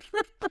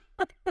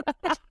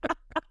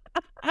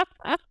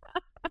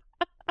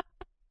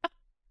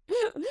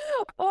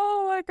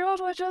 Oh my God,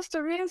 that just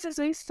amuses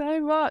me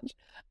so much.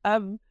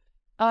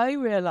 I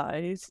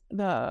realise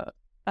that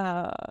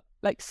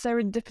like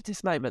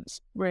serendipitous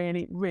moments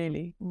really,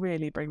 really,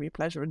 really bring me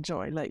pleasure and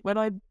joy. Like when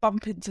I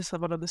bump into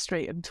someone on the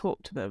street and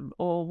talk to them,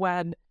 or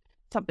when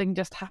something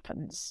just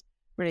happens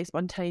really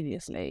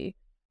spontaneously,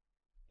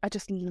 I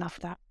just love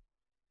that.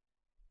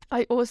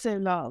 I also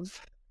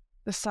love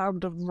the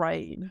sound of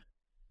rain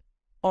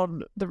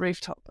on the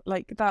rooftop.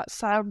 Like that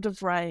sound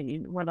of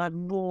rain when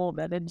I'm warm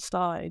and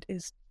inside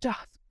is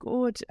just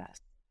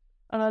gorgeous.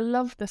 And I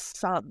love the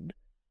sun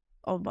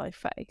on my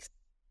face.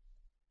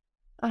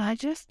 And I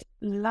just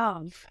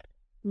love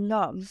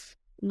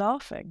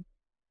laughing.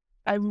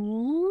 I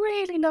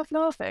really love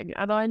laughing,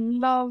 and I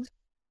love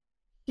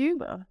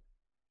humour.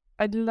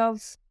 I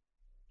love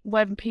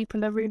when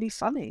people are really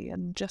funny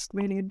and just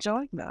really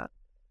enjoying that.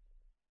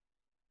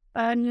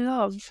 I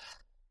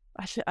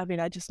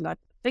just love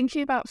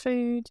thinking about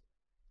food,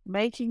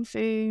 making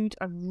food.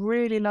 I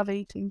really love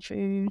eating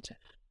food.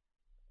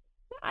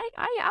 I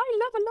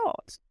love a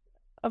lot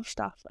of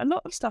stuff. A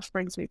lot of stuff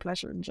brings me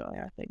pleasure and joy,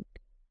 I think.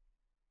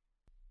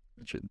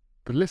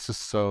 The list is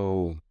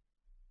so...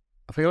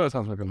 I think a lot of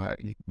times we're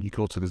like, you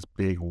go to these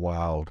big,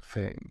 wild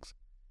things,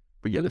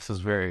 but your list is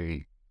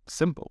very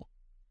simple.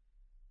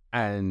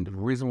 And the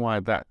reason why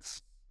I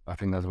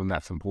think that's when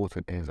that's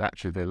important is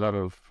actually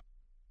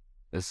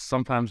there's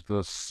sometimes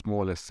the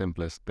smallest,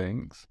 simplest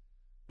things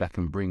that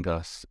can bring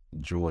us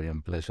joy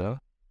and pleasure.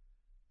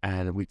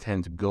 And we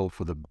tend to go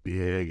for the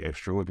big,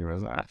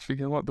 extraordinary. Actually,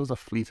 you know what? Those are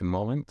fleeting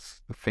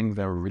moments. The things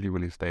that really,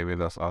 really stay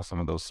with us are some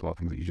of those small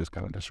things that you just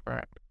kind of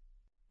described.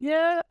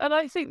 Yeah, and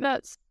I think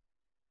that's...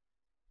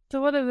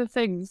 So one of the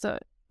things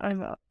that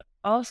I'm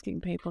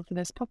asking people for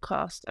this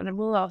podcast, and I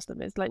will ask them,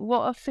 is like,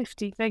 what are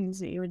 50 things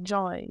that you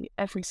enjoy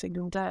every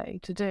single day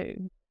to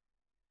do?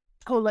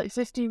 Oh, like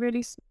 50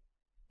 really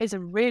is a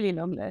really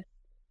long list.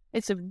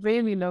 It's a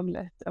really long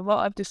list. And what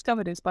I've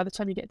discovered is by the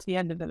time you get to the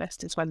end of the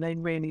list is when they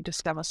really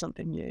discover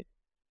something new.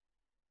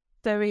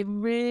 So it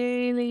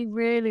really,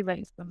 really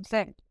makes them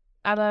think.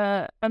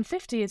 And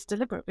 50 is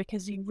deliberate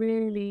because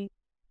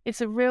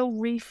it's a real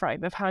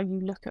reframe of how you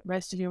look at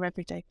most of your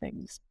everyday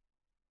things.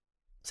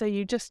 So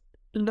you just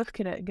look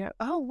at it and go,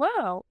 oh,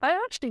 wow, I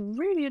actually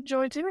really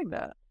enjoy doing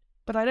that.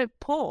 But I don't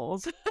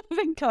pause and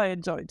think I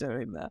enjoy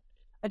doing that.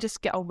 I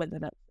just get on with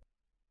it.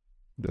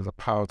 There's a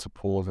power to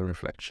pause and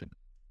reflection,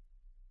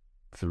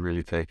 to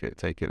really take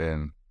it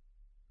in.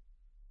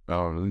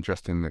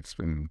 Interesting. It's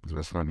been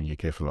in the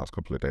UK for the last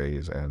couple of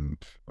days, and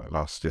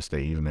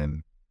yesterday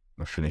evening,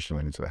 I finished and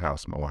went into the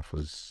house. My wife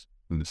was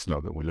in the snow,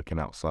 and we're looking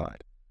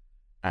outside.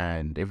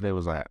 And if there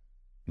was like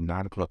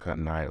 9 o'clock at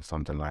night or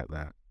something like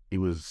that, it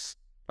was,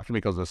 I think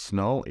because of the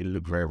snow, it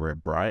looked very, very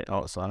bright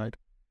outside.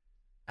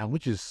 And we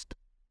just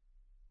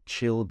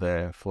chilled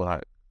there for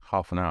like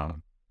half an hour,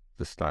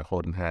 just like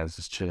holding hands,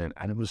 just chilling.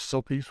 And it was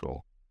so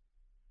peaceful.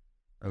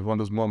 It was one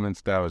of those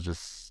moments that was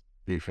just,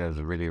 the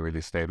affairs really,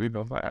 really stayed with me.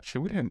 I was like,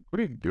 actually, we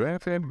didn't do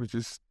anything. We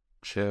just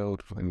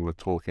chilled. I think we were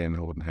talking,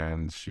 holding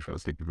hands. She fell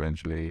asleep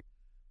eventually.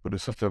 But it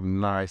was such a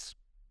nice,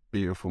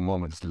 beautiful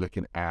moment, just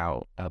looking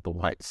out at the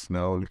white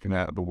snow, looking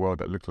out at the world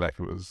that looked like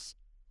it was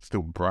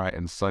still bright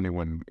and sunny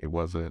when it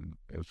wasn't.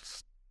 It was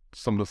just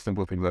some of the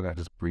simple things like that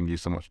just bring you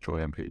so much joy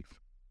and peace.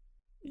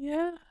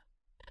 Yeah.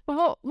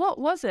 Well, what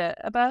was it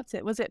about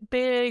it? Was it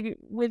big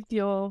with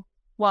your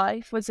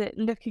wife? Was it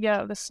looking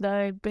out at the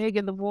snow, big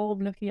in the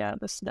warm, looking out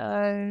at the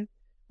snow?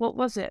 What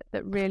was it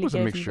that really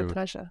gave you the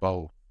pleasure?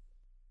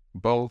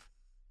 Both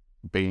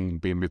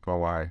being with my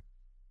wife,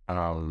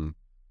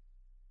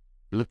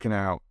 looking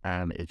out,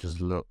 and it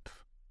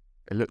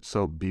looked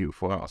so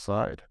beautiful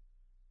outside.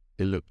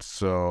 It looked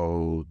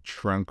so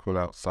tranquil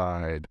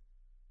outside.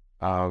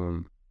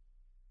 And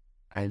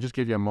it just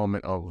gave you a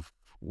moment of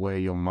where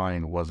your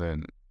mind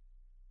wasn't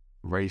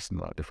racing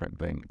about different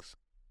things.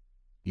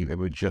 You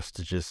were just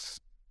to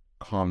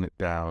calm it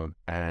down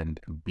and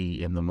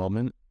be in the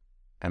moment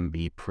and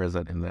be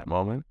present in that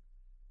moment.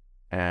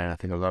 And I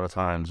think a lot of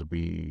times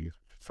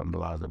some of the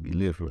lives that we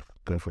live with,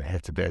 going from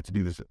head to there to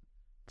do this,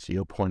 to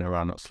your point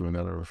around not slowing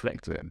down and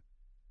reflecting,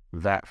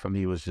 that for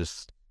me was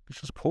just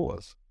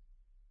pause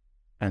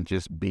and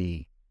just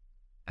be.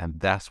 And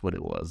that's what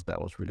it was.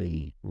 That was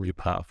really, really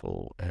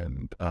powerful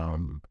and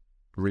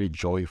really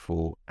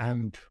joyful,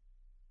 and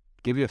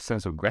give you a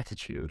sense of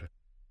gratitude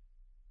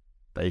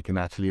that you can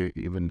actually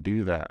even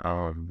do that.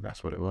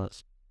 That's what it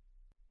was.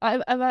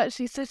 I'm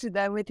actually sitting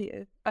there with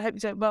you. I hope you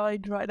don't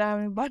mind right now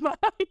in my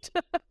mind.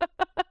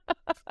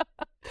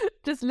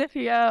 Just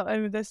looking out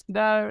over the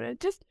snow, and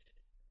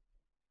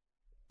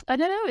I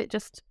don't know, it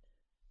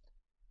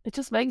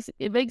just makes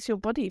your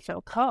body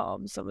feel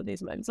calm. Some of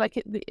these moments, like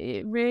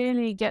it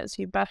really gets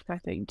you back, I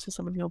think, to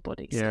some of your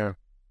bodies. Yeah,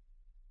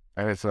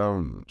 and it's a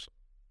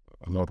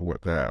lot of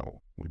work that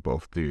we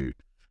both do.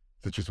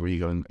 It's just where you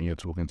go and you're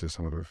talking to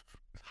some of the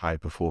high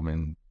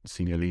performing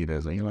senior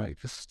leaders, and you're like,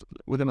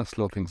 we're gonna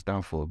slow things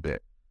down for a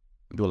bit.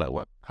 And they're like,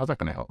 what? How's that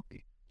gonna help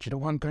me? Do you know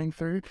what I'm going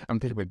through? I'm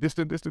dealing with this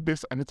and this and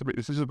this, and it's a bit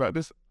decisions about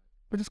this.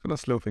 We're just gonna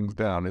slow things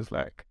down. It's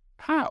like,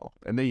 how?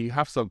 And then you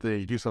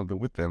do something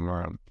with them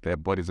around their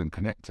bodies and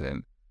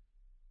connecting,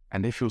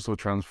 and they feel so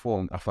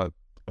transformed after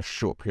a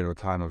short period of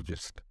time of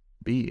just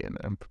being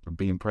and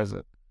being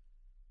present.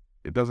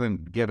 It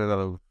doesn't get a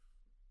lot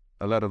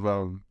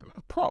of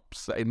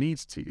props that it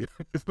needs to.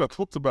 It's not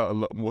talked about a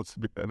lot more, to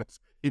be honest.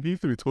 It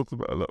needs to be talked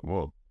about a lot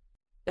more.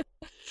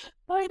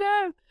 I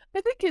know.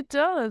 I think it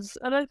does,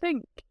 and I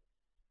think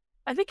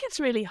it's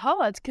really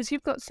hard because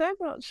you've got so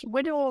much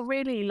when you're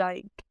really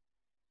like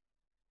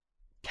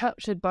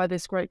captured by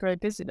this great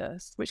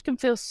busyness, which can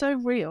feel so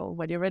real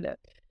when you're in it,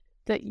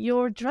 that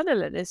your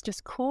adrenaline is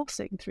just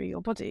coursing through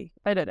your body.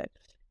 I don't know,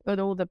 and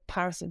all the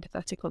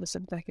parasympathetic or the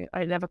sympathetic,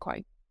 I never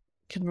quite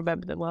can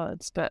remember the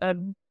words, but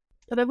and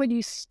then when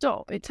you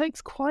stop, it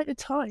takes quite a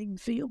time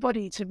for your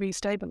body to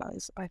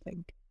restabilize, I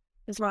think,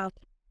 as well.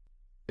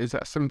 Is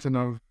that something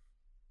of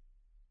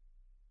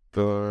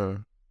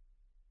the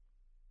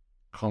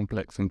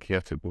complex and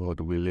chaotic world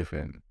we live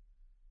in,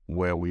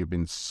 where we've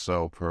been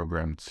so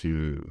programmed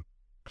to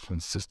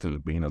consistently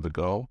be another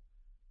goal,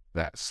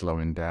 that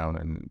slowing down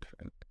and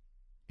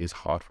is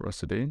hard for us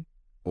to do?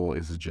 Or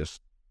is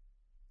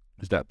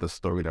that the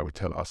story that we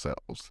tell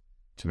ourselves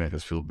to make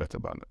us feel better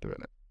about not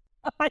doing it?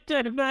 I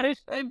don't know.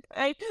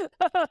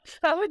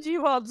 How would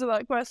you answer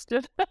that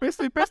question? Based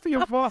on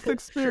your vast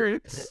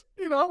experience,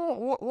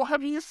 what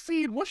have you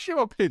seen? What's your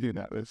opinion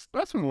at this?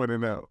 That's what we want to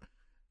know.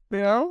 You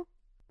know?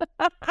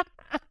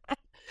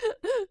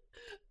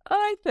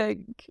 I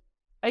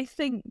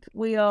think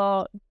we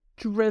are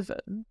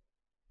driven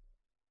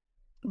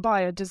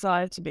by a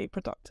desire to be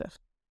productive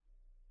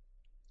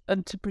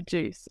and to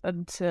produce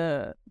and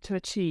to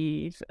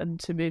achieve and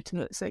to move to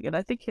the next thing. And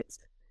I think it's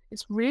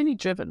really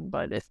driven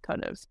by this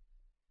kind of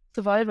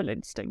survival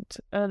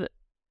instinct. And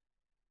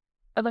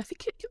I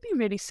think it can be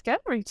really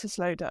scary to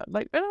slow down.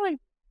 Like when I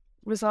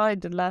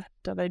resigned and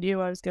left and I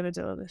knew I was going to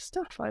do all this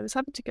stuff, I was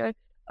having to go,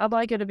 am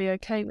I going to be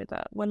okay with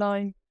that? Will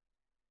I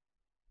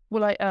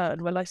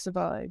earn? Will I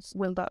survive?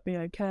 Will that be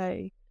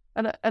okay?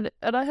 And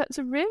I had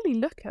to really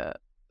look at,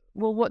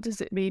 well, what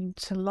does it mean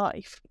to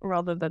life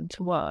rather than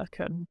to work?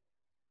 And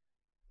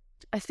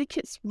I think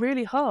it's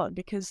really hard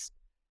because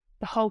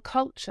the whole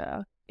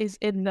culture is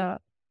in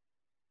that.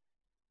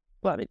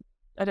 Well, I mean,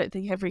 I don't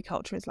think every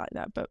culture is like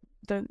that, but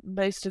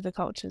most of the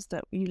cultures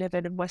that we live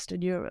in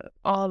Western Europe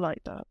are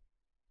like that,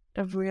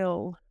 of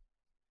real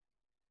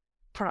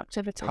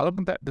productivity. How long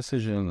did that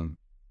decision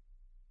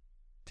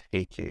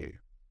take you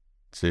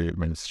to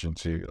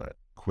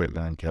quit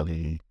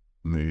Langkelly,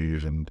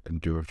 move and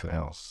do everything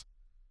else?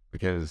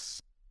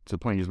 Because to the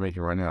point you're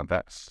making right now,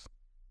 that's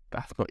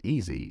not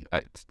easy.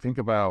 Think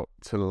about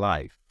to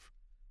life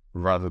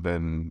rather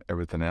than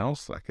everything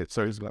else. It's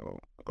like,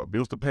 I've got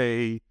bills to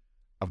pay,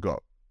 I've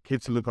got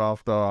kids to look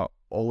after,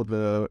 all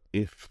the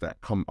if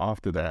that come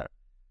after that.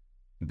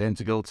 Then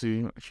to go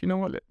to,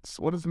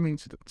 what does it mean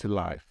to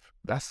life?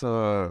 That's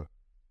a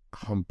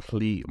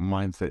complete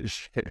mindset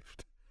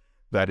shift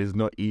that is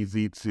not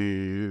easy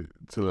to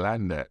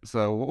land at.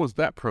 So what was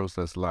that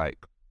process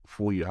like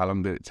for you? How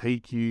long did it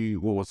take you?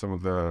 What were some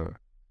of the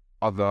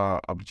other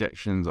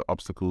objections or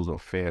obstacles or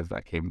fears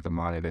that came to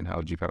mind, and how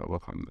did you kind of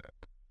work on that?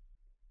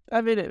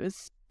 I mean, it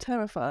was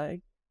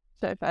terrifying.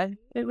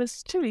 It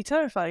was truly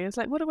terrifying. It's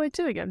like, what am I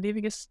doing? I'm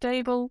leaving a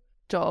stable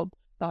job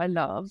that I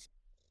love.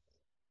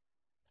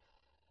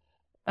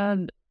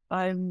 And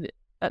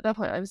at that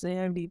point, I was the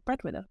only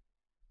breadwinner.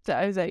 So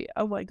I was like,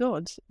 oh my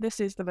God, this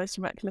is the most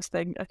reckless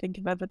thing I think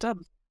I've ever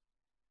done.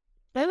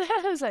 And then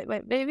I was like,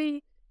 wait,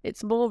 maybe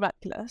it's more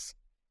reckless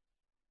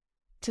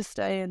to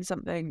stay in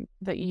something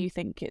that you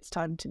think it's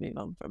time to move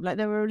on from. Like,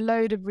 there were a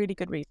load of really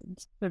good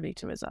reasons for me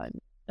to resign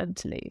and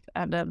to leave.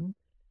 And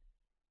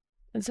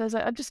so I was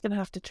like, I'm just going to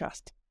have to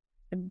trust.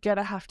 I'm going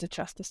to have to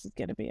trust this is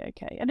going to be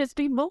okay. And it's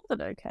been more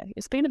than okay.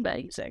 It's been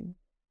amazing.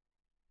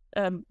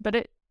 But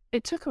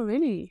it took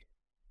I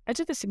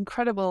did this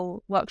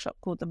incredible workshop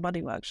called the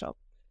Money Workshop,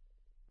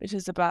 which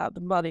is about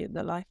the money and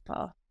the life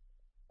path.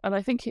 And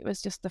I think it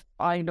was just the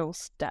final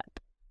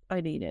step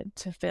I needed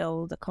to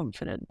feel the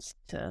confidence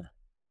to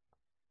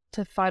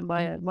find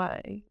my own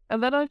way.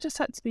 And then I just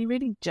had to be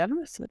really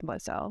generous with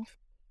myself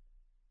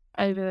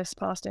over this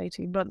past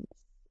 18 months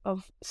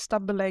of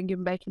stumbling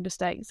and making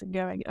mistakes and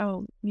going,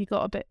 oh, you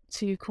got a bit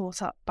too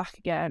caught up back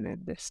again in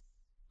this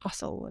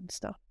hustle and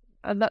stuff.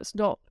 And that's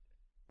not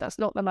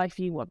the life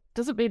you want.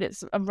 Doesn't mean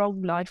it's a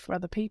wrong life for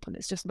other people.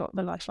 It's just not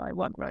the life I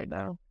want right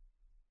now.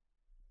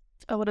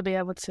 I want to be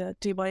able to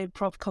do my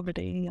improv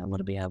comedy. I want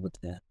to be able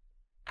to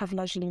have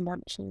leisurely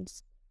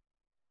lunches.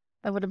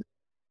 I want to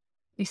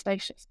be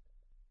spacious.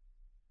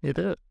 You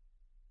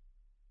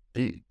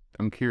did.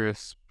 I'm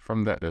curious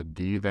from that,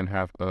 do you then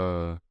have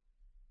a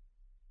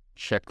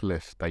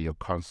checklist that you're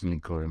constantly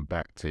going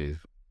back to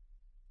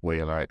where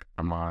you're like,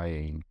 am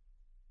I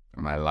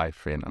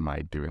life in? Am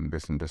I doing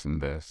this and this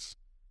and this?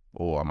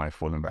 Or am I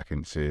falling back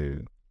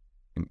into,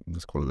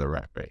 let's call it a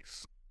rat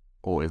race?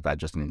 Or is that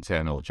just an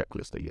internal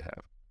checklist that you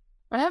have?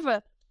 I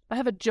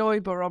have a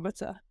joy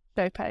barometer,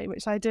 Dope,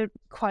 which I didn't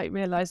quite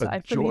realise that I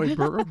joy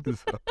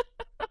barometer.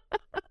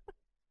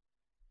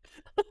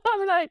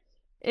 I'm like,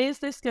 is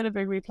this going to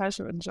bring me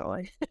pleasure and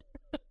joy?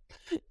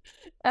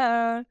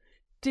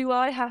 Do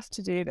I have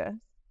to do this?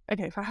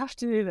 Okay, if I have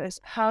to do this,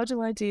 how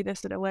do I do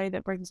this in a way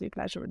that brings me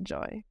pleasure and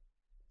joy?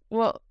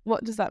 What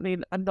does that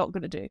mean I'm not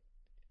going to do?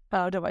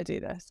 How do I do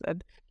this?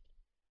 And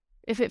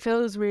if it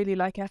feels really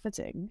like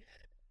efforting,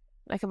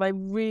 like am I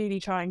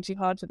really trying too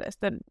hard for this,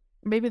 then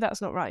maybe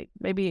that's not right.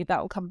 Maybe that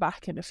will come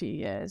back in a few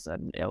years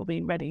and it'll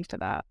be ready for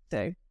that.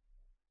 So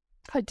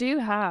I do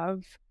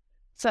have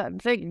certain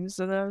things,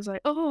 and I was like,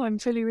 oh, I'm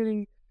feeling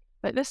really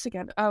like this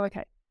again. Oh,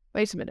 okay,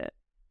 wait a minute,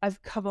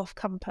 I've come off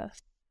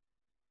compass.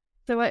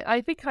 So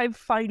I think I've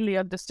finally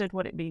understood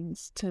what it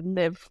means to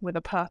live with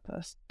a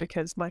purpose,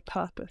 because my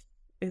purpose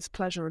is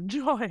pleasure and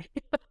joy,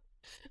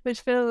 which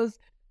feels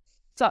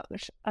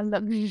such a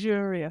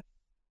luxurious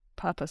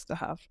purpose to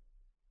have.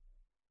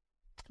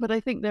 But I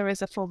think there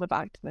is a form of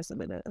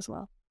activism in it as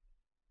well,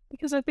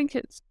 because I think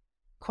it's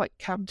quite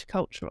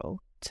countercultural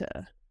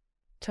to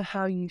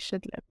how you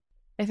should live.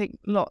 I think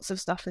lots of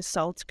stuff is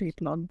sold to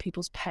people on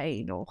people's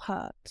pain or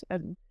hurt,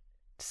 and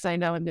to say,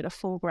 no, I'm going to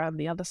foreground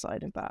the other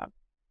side of that.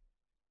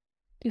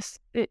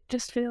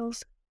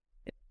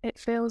 It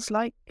feels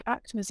like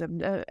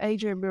activism.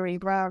 Adrienne Maree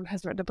Brown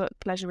has written a book,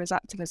 Pleasure is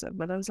Activism,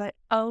 and I was like,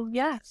 oh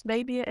yes,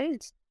 maybe it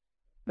is.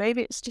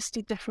 Maybe it's just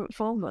a different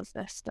form of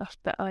this stuff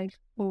that I've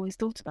always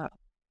thought about.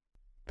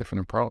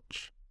 Different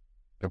approach.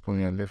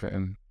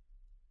 Definitely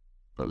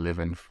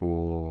living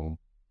for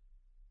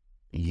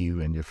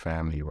you and your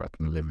family rather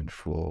than living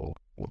for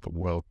what the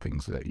world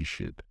thinks that it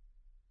should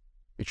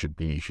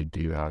be, you should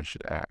do, how you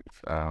should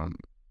act.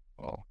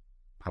 Well,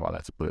 how I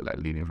like to put it, like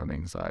leading from the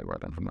inside rather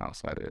than from the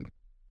outside in,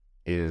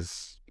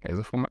 is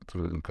a form of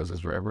activism because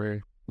it's very,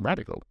 very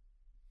radical.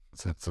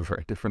 So it's a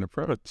very different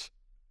approach,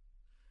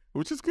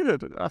 which is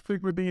good. I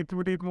think we need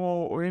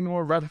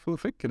more radical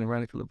thinking and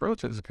radical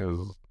approaches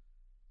because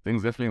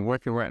things definitely aren't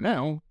working right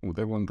now with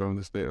everyone going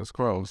the status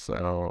quo.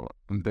 So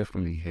I'm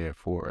definitely here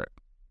for it.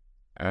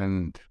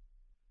 And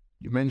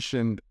you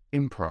mentioned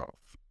improv.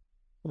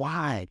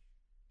 Why?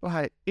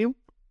 Like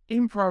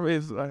improv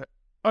is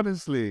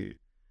honestly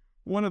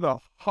one of the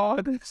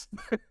hardest,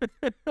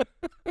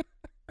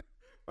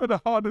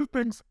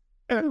 things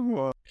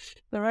ever.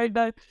 There ain't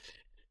no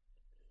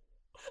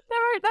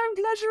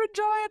pleasure and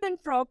joy in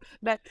improv.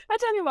 No, I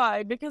tell you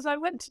why. Because I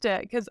went to do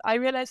it because I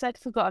realised I'd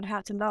forgotten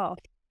how to laugh.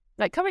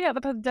 Like coming out of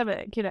the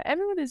pandemic,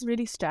 everyone is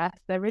really stressed.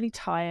 They're really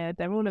tired.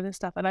 They're all of this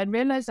stuff, and I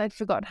realised I'd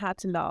forgotten how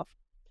to laugh,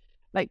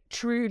 like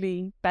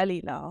truly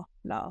belly laugh.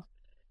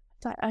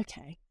 It's like,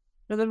 okay.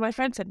 And then my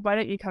friend said, why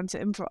don't you come to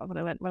improv? And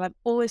I went, well, I've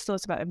always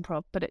thought about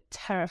improv, but it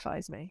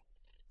terrifies me.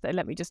 So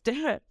let me just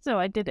do it. So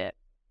I did it.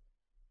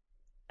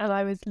 And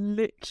I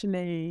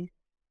literally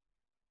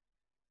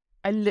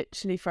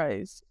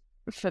froze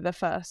for the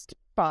first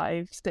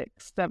 5,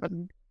 6,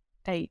 7,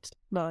 8,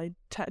 9,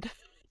 10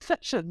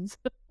 sessions.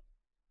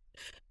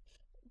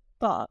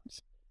 But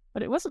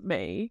it wasn't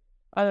me.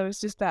 I was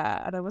just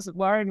there and I wasn't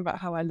worrying about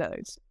how I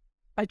looked.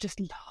 I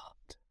just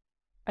laughed.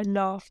 I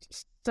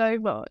laughed so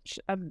much.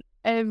 And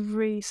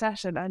every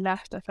session I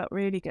left, I felt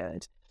really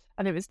good.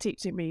 And it was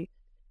teaching me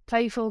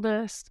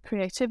playfulness,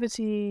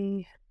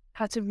 creativity,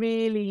 how to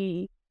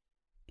really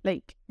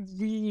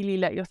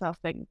let yourself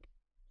think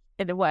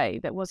in a way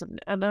that wasn't.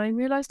 And I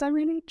realised I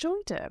really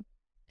enjoyed it.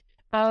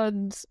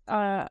 And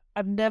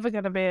it's never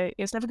going to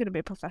be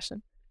a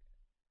profession.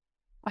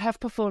 I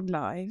have performed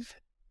live,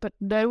 but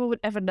no one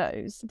ever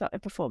knows that I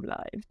perform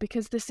live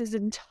because this is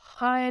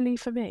entirely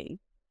for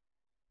me.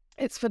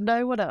 It's for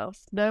no one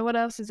else. No one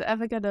else is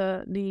ever going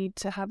to need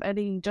to have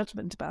any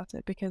judgment about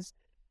it because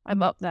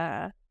I'm up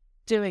there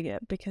doing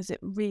it because it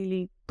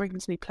really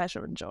brings me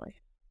pleasure and joy.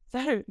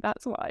 So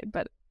that's why.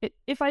 But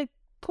if I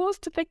pause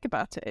to think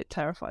about it, it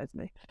terrifies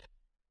me.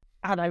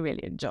 And I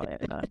really enjoy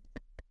it.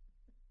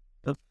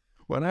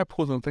 When I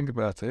pause and think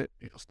about it,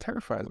 it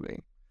terrifies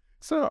me.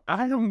 So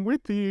I am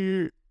with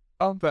you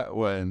on that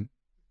one.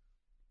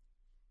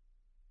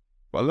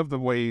 But I love the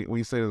way when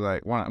you say,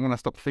 like, when I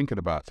stop thinking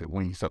about it,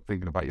 when you stop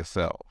thinking about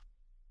yourself,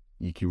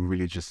 you can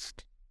really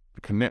just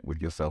connect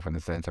with yourself in the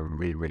sense of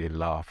really, really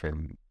laugh,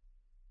 and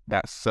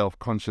that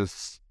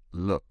self-conscious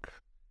look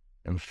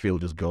and feel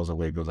just goes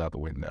away, goes out the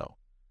window.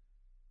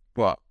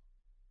 But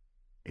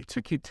it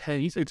took you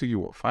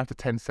 5 to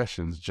 10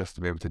 sessions just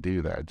to be able to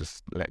do that,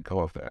 just let go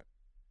of that.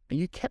 And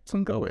you kept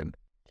on going.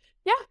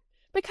 Yeah,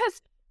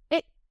 because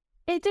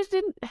it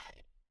didn't.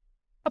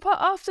 Apart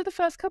after the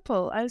first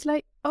couple, I was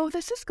like, oh,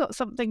 this has got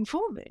something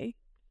for me.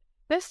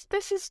 This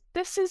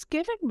is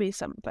giving me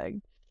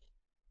something.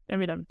 I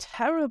mean, I'm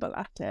terrible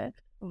at it.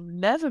 I'll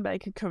never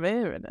make a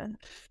career in it.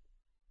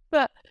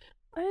 But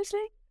I was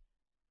like,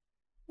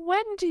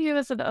 when do you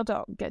as an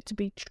adult get to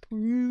be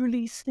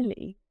truly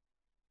silly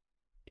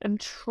and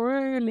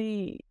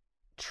truly,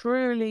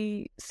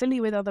 truly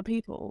silly with other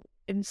people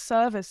in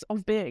service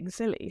of being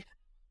silly?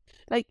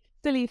 Like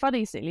silly,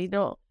 funny silly,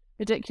 not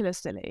ridiculous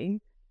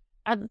silly.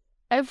 And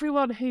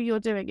everyone who you're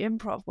doing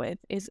improv with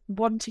is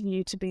wanting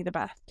you to be the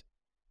best.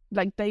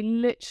 Like they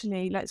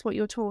literally, that's what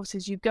you're taught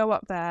is you go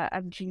up there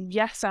and you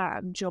yes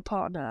and your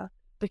partner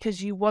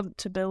because you want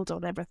to build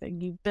on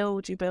everything. You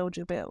build.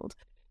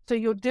 So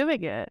you're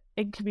doing it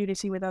in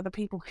community with other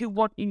people who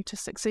want you to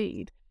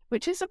succeed,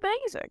 which is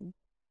amazing.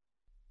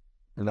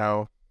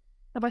 Now,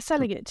 am I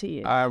selling it to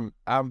you?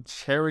 I'm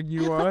cheering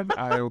you on.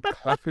 I'm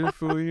clapping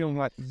for you. I'm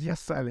like,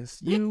 yes,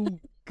 Alice, you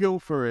go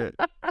for it.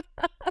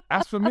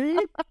 As for me,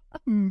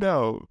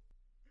 no.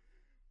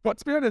 But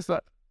to be honest,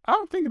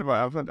 I'm thinking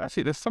about it.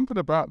 Actually, there's something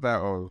about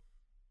that.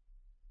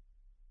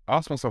 I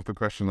asked myself the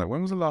question, like,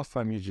 when was the last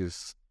time you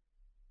just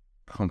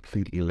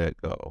completely let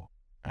go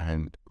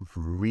and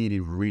really,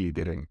 really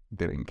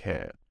didn't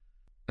care?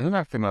 And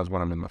I think that's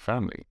when I'm in my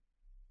family.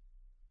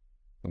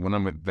 When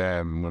I'm with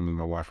them, when I'm with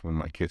my wife, and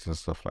with my kids and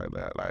stuff like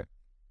that, like,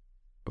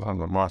 I'm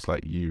like, Mars,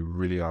 like, you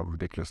really are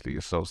ridiculously,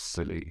 you're so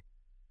silly.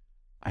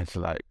 And it's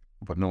like,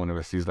 but no one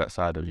ever sees that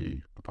side of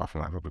you, apart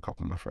from like a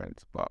couple of my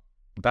friends. But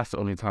that's the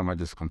only time I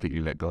just completely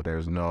let go.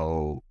 There's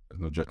no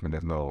judgment,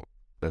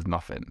 there's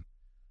nothing.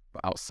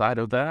 But outside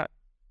of that,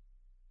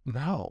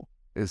 no.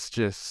 It's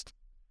just,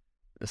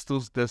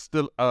 there's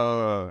still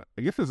I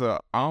guess there's an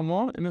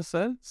armor in a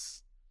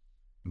sense,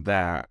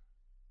 that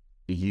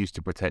you use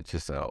to protect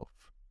yourself.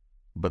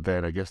 But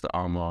then I guess the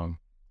armor,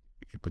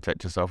 you can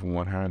protect yourself in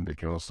one hand, it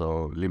can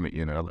also limit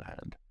you in the other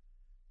hand.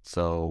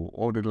 So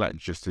all the like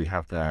just to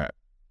have that,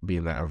 be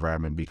in that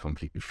environment, be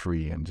completely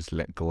free and just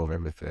let go of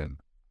everything.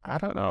 I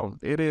don't know.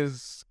 It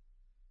is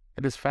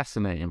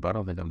fascinating, but I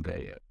don't think I'm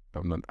there yet.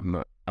 I'm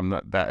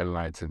not that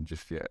enlightened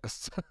just yet.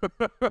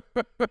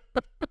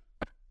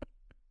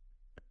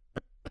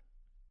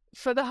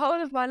 For the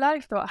whole of my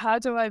life, thought, how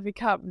do I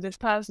become this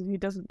person who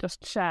doesn't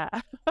just share,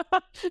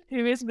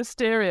 who is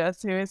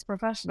mysterious, who is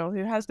professional,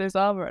 who has this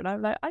armor? And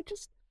I'm like, I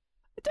don't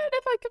know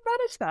if I can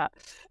manage that.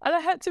 And I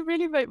had to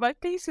really make my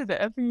peace with it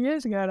a few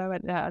years ago. And I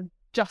went, yeah, I'm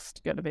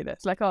just going to be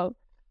this. Like, I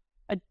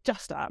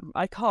just am.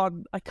 I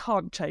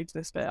can't change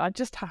this bit. I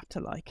just have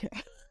to like it.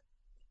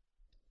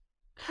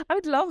 I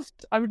would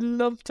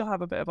love to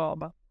have a bit of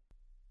armor.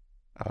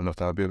 I don't know if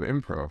that would be a bit of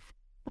improv.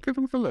 Okay,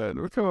 we can learn.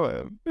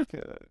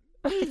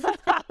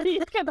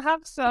 You can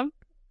have some.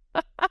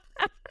 I'm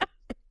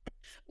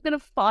going to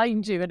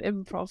find you an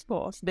improv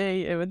course near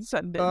you and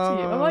send it to you.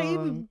 I might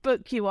even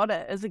book you on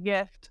it as a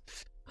gift.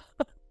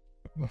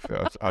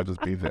 I'll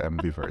just be there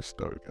and be very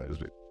stoked. I'll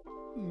just be,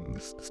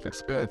 this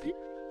good.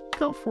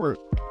 Go for it.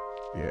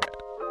 Yeah.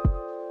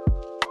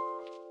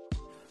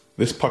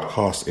 This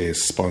podcast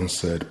is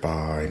sponsored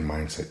by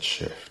Mindset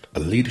Shift,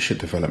 a leadership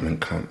development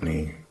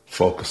company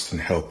focused on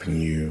helping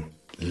you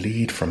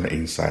lead from the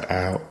inside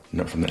out,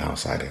 not from the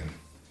outside in.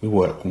 We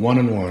work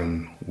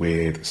one-on-one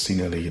with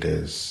senior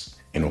leaders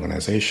in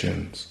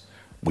organizations.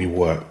 We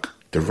work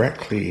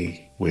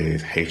directly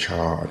with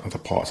HR and other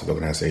parts of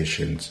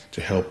organizations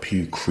to help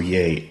you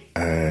create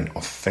an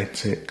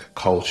authentic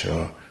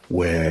culture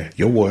where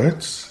your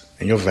words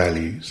and your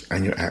values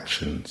and your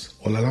actions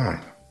all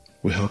align.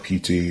 We help you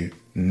to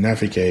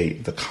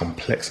navigate the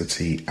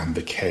complexity and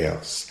the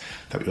chaos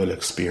that we all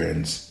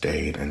experience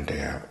day in and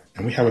day out.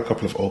 And we have a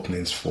couple of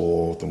openings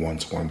for the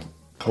one-to-one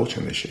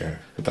coaching this year.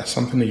 If that's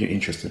something that you're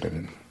interested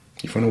in,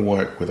 if you want to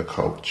work with a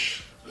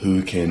coach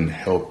who can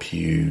help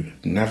you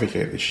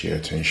navigate this year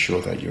to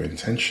ensure that you're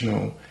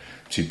intentional,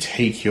 to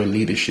take your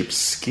leadership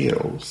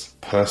skills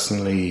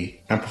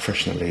personally and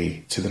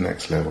professionally to the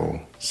next level,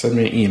 send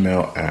me an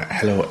email at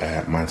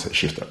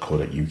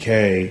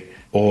hello@mindsetshift.co.uk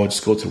or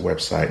just go to the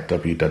website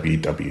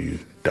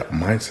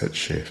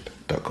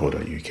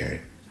www.mindsetshift.co.uk.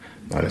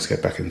 Now let's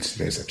get back into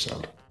today's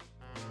episode.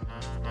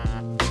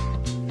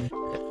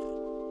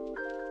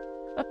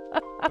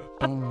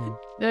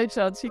 No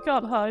chance, you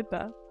can't hide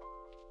that.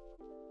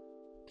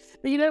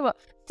 But you know what?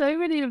 So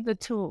many of the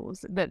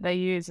tools that they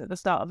use at the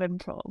start of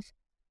improv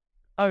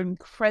are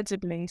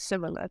incredibly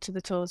similar to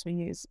the tools we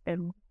use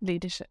in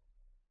leadership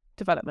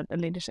development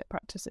and leadership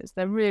practices.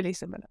 They're really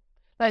similar.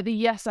 Like the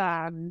yes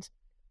and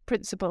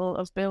principle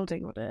of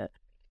building on it,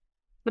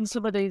 and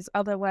some of these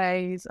other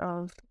ways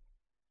of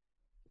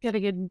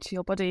getting into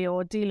your body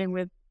or dealing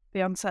with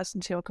the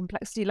uncertainty or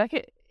complexity. Like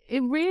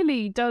it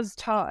really does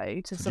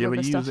tie to some of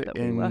the stuff that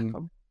we work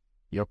on.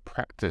 Your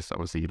practice,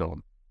 obviously, you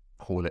don't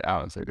pull it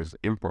out and say there's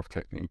an improv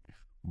technique,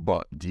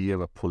 but do you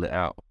ever pull it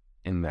out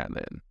in that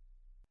then?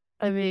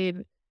 I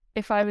mean,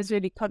 if I was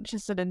really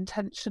conscious and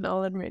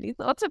intentional and really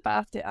thought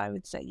about it, I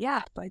would say,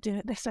 yeah, I do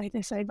it this way.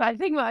 But I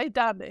think what I've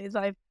done is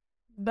I've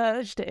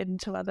merged it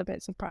into other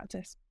bits of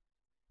practice.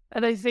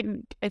 And I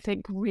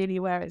think really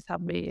where it's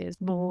helped me is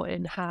more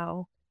in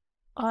how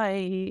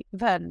I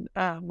then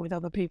am with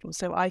other people,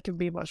 so I can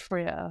be much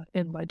freer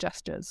in my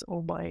gestures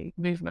or my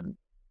movement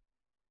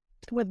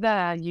when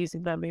they're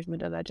using their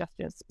movement and their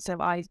gestures. So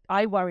I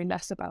worry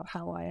less about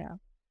how I am.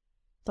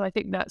 So I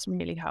think that's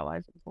really how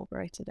I've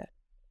incorporated it.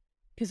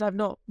 Because I'm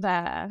not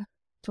there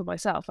for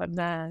myself, I'm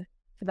there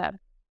for them.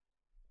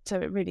 So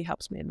it really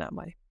helps me in that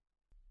way.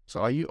 So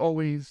are you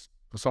always,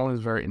 for someone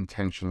who's very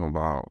intentional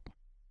about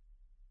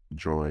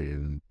joy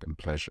and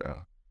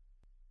pleasure,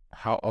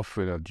 how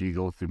often do you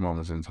go through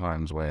moments and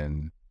times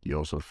when you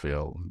also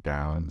feel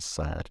down,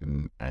 sad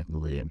and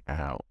angry and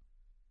out?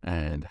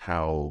 And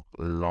how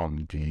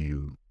long do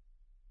you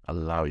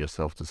allow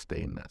yourself to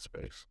stay in that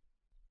space?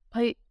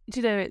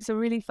 It's a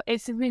really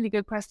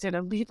good question,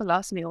 and people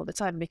ask me all the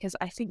time because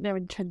I think they're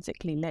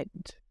intrinsically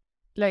linked.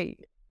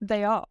 Like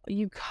they are.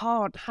 You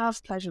can't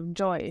have pleasure and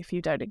joy if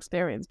you don't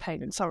experience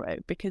pain and sorrow,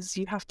 because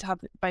you have to have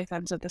both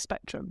ends of the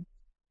spectrum.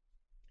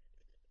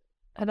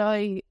 And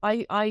I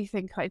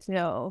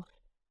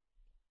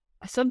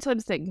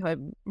sometimes think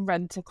I'm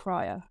rent a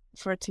crier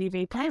for a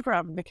TV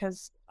program,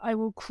 because I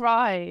will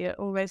cry at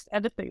almost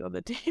anything on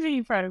the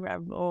TV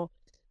program, or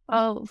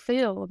I'll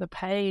feel the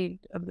pain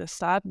and the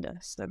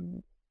sadness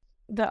and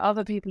that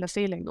other people are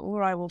feeling,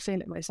 or I will feel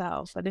it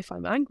myself. And if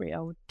I'm angry,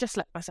 I'll just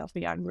let myself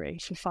be angry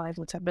for 5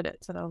 or 10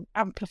 minutes, and I'll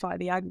amplify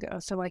the anger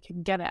so I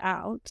can get it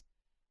out,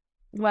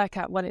 work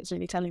out what it's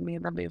really telling me,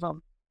 and then move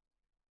on.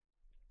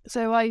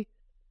 So I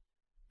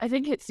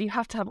think you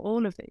have to have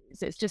all of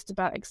these. It's just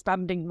about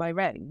expanding my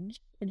range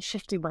and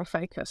shifting my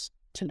focus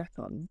to look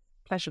on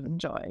pleasure and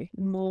joy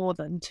more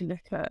than to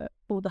look at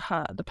all the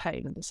hurt, the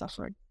pain and the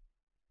suffering.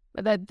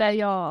 But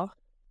they are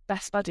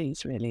best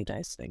buddies, really,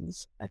 those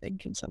things, I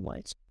think, in some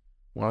ways.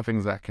 One of the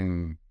things that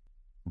can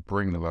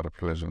bring a lot of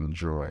pleasure and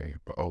joy,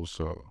 but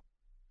also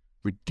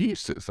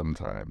reduce it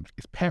sometimes,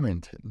 is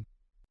parenting.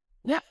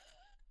 Yeah.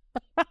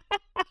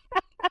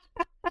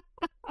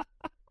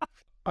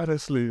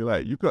 Honestly,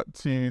 like, you've got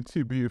two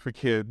beautiful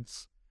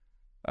kids.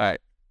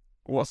 Like,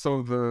 what's some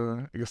of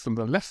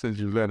the lessons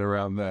you learn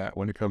around that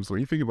when it comes to,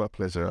 when you think about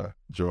pleasure,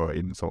 joy,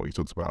 and so what you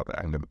talked about, the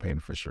anger, the pain,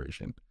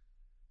 frustration?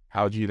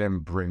 How do you then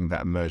bring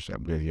that, merge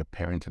that with your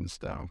parenting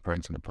style,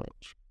 parenting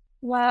approach?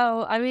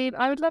 Well, I mean,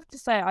 I would love to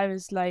say I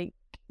was like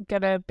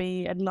gonna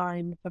be in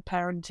line for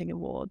parenting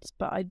awards,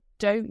 but I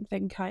don't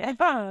think I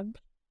am.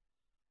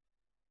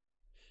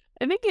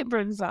 I think it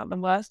brings out the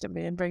worst in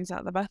me and brings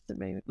out the best in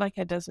me, like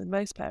it does with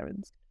most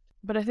parents.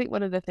 But I think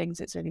one of the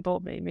things it's really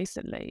brought me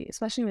recently,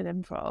 especially with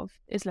improv,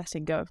 is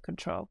letting go of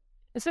control.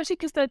 Especially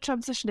because they're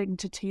transitioning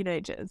to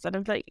teenagers. And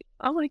I'm like,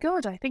 oh my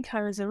God, I think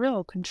I was a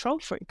real control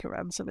freak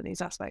around some of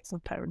these aspects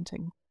of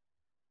parenting.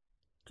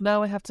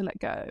 Now I have to let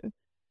go.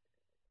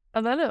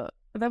 And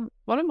then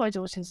one of my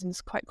daughters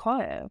is quite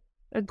quiet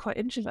and quite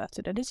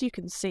introverted. And as you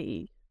can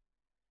see,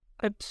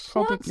 I'm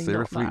probably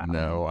Seriously, not that.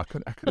 no, I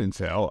couldn't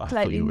tell. I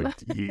thought you were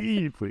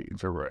deeply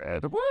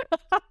introverted. What?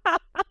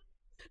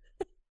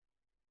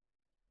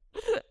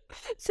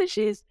 So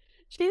she's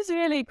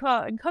really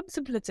quiet and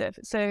contemplative.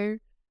 So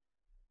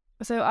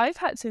I've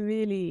had to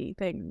really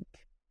think,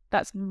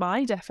 that's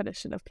my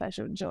definition of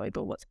pleasure and joy,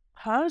 but what's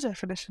her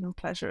definition of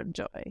pleasure and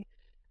joy?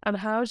 And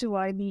how do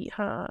I meet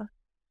her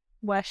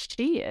where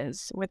she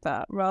is with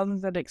that, rather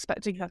than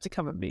expecting her to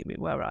come and meet me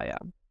where I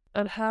am?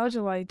 And how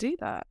do I do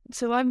that?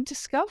 So I'm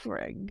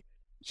discovering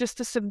just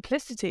the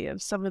simplicity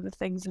of some of the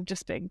things of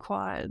just being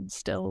quiet and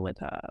still with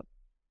her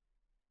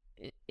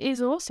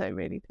is also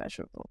really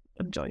pleasurable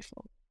and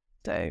joyful.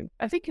 So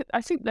I think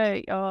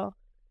they are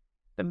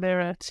the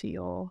mirror to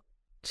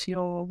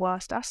your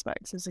worst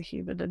aspects as a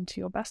human and to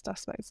your best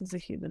aspects as a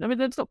human. I mean,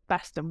 there's not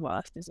best and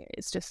worst, is it?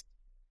 It's just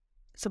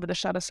some of the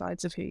shadow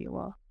sides of who you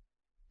are.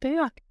 But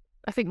yeah,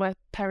 I think my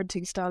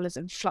parenting style is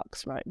in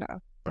flux right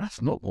now.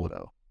 That's normal,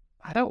 though.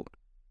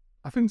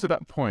 I think to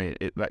that point,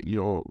 that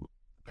your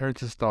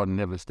parenting style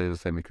never stays the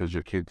same because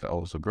your kids are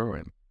also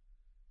growing.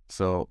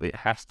 So it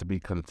has to be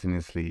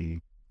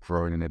continuously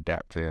growing and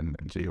adapting.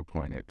 And to your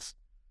point, it's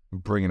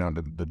bringing out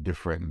the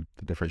different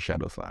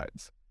shadow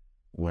sides.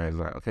 Whereas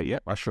like, okay,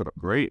 yep, I showed up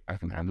great, I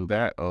can handle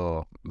that.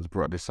 Or let's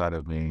brought this side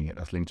of me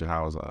that's linked to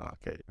how I was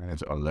okay, I need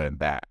to unlearn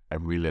that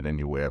and relearn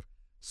anywhere.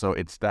 So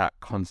it's that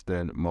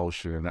constant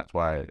motion, and that's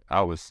why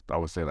I would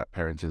say that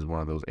parenting is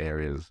one of those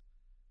areas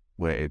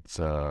where it's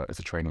a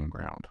training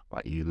ground.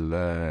 Like, you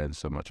learn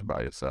so much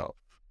about yourself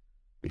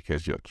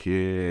because your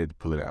kid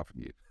pull it out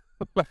from you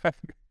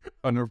like,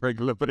 on a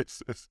regular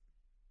basis.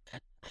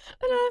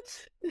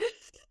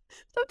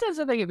 Sometimes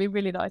I think it'd be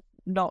really nice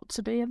not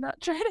to be in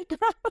that training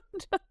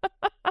ground.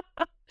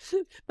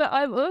 But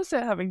I'm also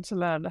having to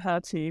learn how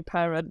to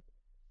parent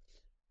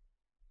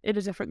in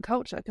a different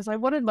culture, because I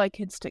wanted my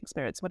kids to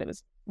experience what it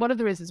was. One of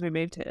the reasons we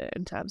moved here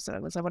in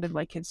Tamsin was I wanted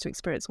my kids to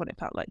experience what it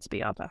felt like to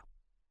be other.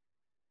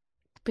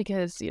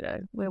 Because, you know,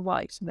 we're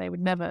white and they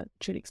would never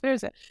truly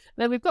experience it.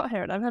 And then we've got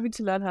here and I'm having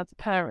to learn how to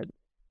parent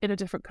in a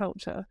different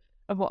culture.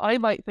 And what I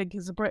might think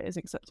as a Brit is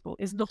acceptable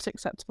is not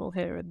acceptable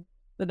here in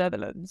the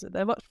Netherlands. And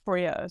they're much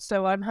freer.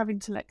 So I'm having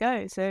to let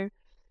go. So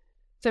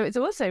it's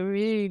also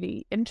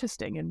really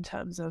interesting in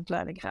terms of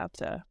learning how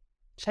to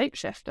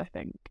shapeshift, I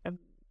think, and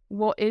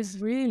what is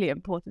really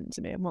important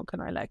to me and what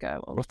can I let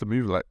go of. What's the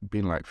move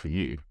been like for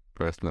you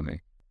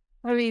personally?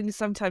 I mean,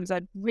 sometimes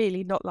I'd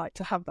really not like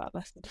to have that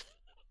lesson.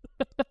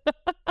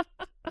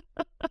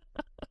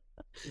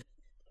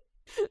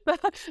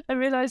 But I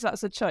realise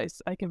that's a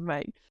choice I can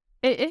make.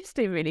 It's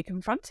been really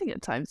confronting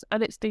at times,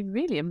 and it's been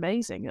really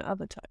amazing at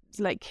other times.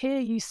 Like, here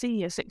you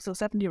see a 6 or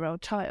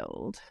 7-year-old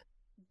child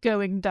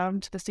going down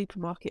to the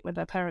supermarket with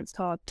their parents'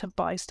 card to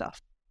buy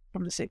stuff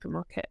from the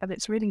supermarket, and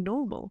it's really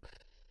normal.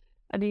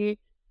 And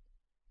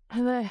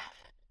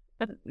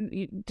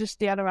just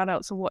the other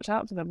adults will watch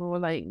out for them, or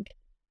like,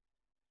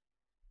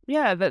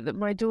 yeah, that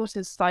my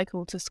daughters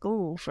cycle to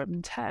school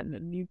from 10,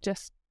 and you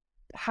just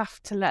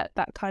have to let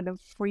that kind of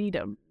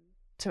freedom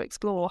to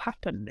explore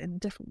happen in a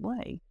different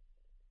way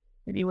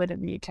than you would in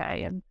the UK.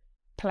 And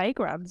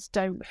playgrounds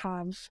don't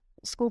have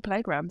school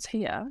playgrounds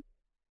here.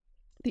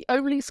 The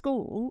only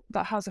school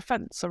that has a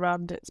fence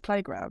around its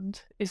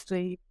playground is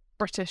the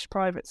British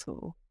private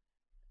school.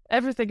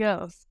 Everything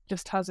else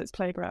just has its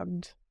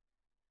playground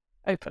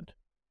open.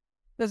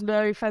 There's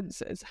no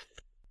fences.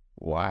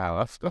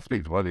 Wow, that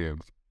speaks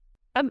volumes.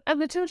 And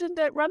the children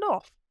don't run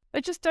off.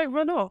 They just don't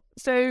run off.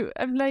 So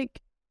I'm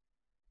like,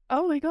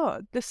 oh my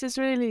God, this is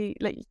really,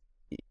 like,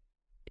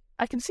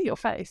 I can see your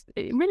face.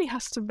 It really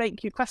has to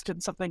make you question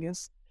something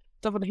as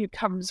someone who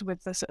comes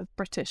with the sort of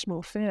British,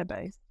 more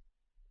fear-based.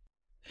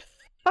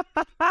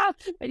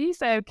 When you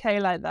say okay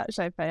like that,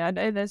 Shope, I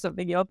know there's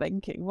something you're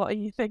thinking. What are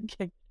you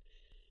thinking?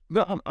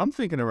 No, I'm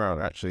thinking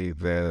around actually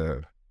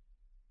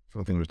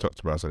something we talked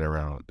about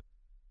around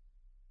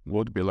what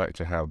would it be like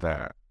to have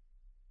that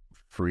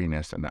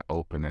freeness and that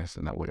openness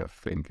and that way of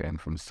thinking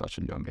from such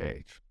a young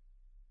age.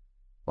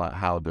 Like,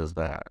 how does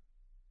that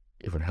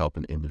even help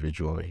an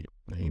individual, a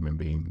human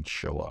being,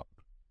 show up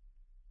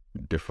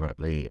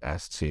differently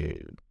as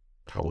to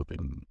how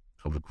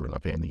we've grown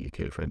up here in the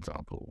UK, for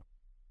example.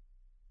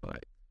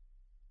 Like,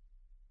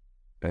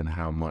 and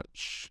how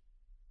much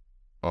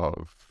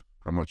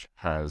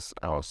has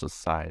our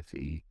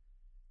society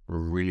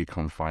really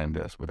confined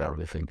us without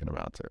really thinking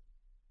about it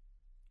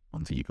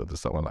until you go to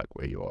someone like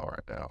where you are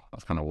right now.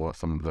 That's kind of what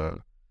some of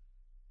the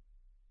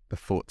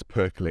thoughts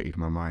percolate in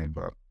my mind,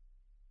 but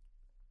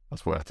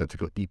that's where I tend to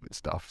go deep with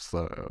stuff.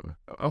 So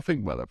I'll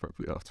think about that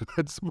properly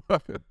afterwards.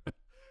 But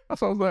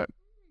that's what I was like,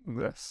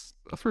 that's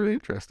really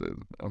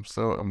interesting.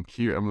 I'm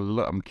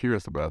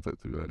curious about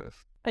it, to be honest.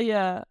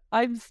 Yeah,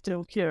 I'm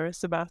still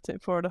curious about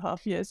it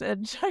 4.5 years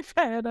in,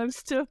 and I'm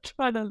still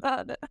trying to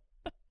learn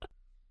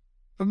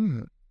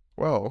it.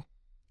 Well,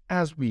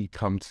 as we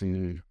come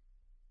to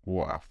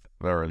what I've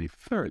thoroughly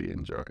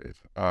enjoyed,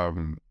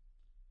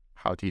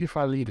 how do you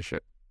define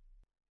leadership?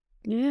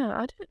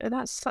 Yeah,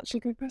 that's such a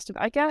good question.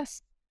 I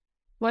guess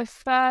my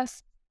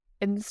first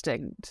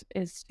instinct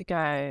is to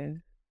go,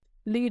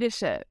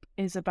 leadership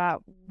is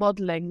about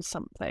modeling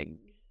something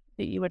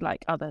that you would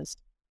like others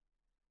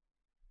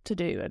to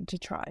do and to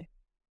try,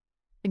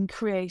 and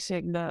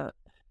creating that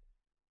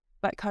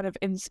kind of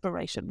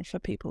inspiration for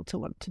people to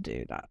want to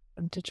do that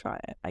and to try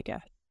it, I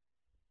guess.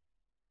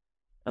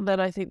 And then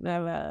I think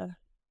for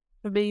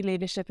me,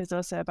 leadership is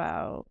also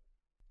about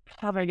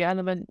having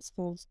elements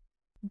of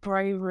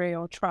bravery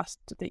or trust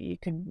that you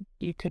can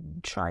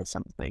try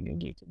something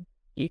and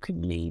you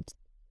can lead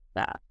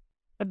that,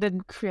 and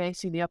then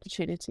creating the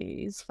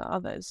opportunities for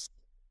others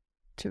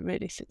to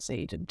really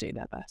succeed and do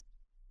their best,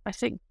 I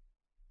think,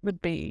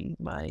 would be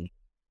my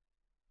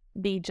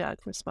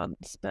knee-jerk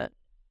response. But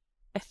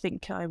I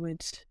think I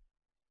would,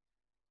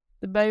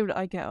 the moment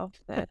I get off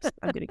this,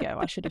 I'm going to go,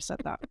 I should have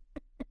said that.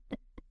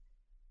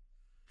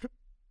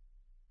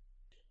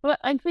 Well,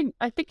 I think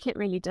it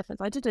really differs.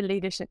 I did a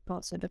leadership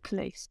course with the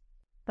police.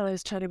 I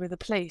was training with the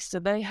police,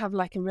 and they have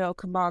like a real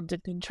command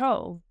and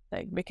control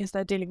thing because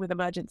they're dealing with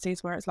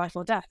emergencies where it's life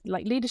or death.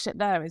 Like, leadership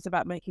there is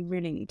about making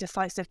really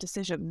decisive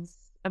decisions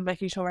and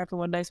making sure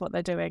everyone knows what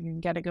they're doing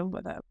and getting on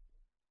with it.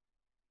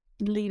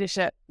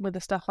 Leadership with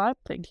the stuff I'm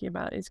thinking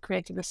about is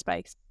creating a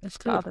space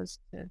for others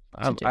to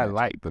do I it.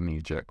 like the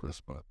knee-jerk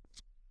response.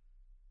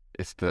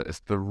 It's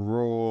the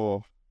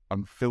raw,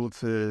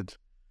 unfiltered,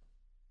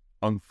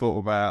 unthought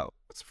about,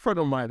 it's front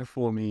of mind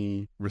for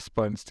me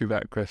response to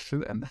that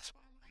question, and that's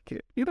why I like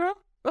it. You know,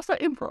 that's like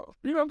improv.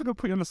 You don't have to go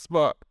put you on the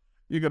spot.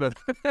 You're gonna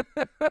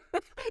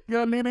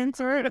lean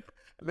into it.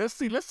 Let's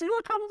see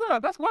what comes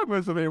out. That's my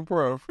version of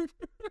improv.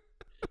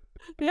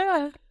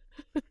 Yeah.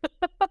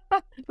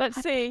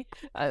 Let's see.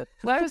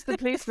 Where is the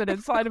policeman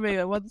inside of me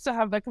that wants to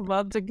have the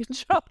command and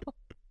control?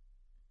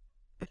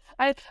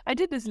 I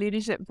did this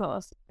leadership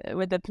course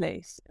with the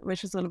police,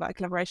 which was all about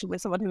collaboration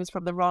with someone who was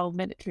from the Royal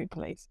Military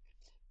Police.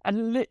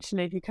 And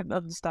literally, he couldn't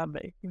understand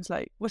me. He was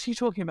like, "What are you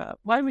talking about?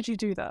 Why would you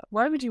do that?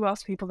 Why would you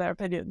ask people their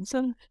opinions?"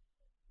 And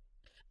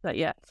like,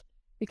 yeah,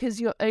 because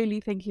you're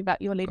only thinking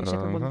about your leadership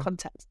in one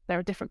context. There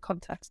are different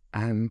contexts.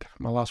 And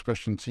my last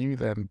question to you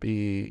then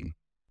be,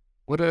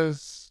 what would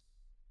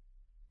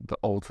the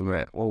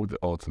ultimate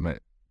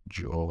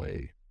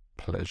joy,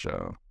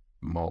 pleasure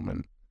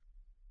moment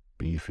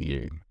be for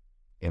you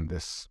in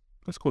this,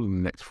 let's call it the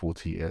next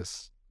 40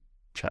 years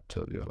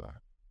chapter of your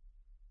life?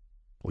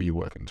 What are you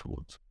working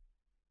towards?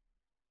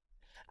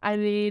 I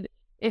mean,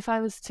 if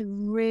I was to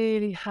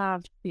really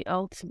have the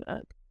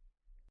ultimate,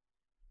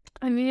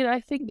 I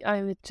think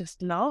I would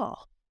just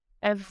laugh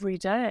every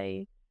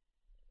day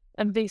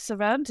and be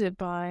surrounded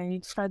by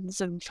friends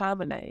and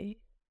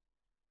family.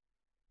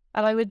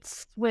 And I would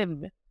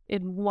swim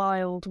in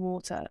wild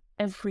water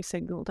every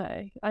single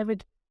day. I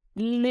would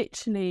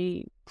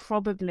literally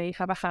probably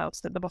have a house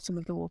at the bottom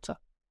of the water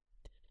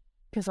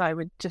because I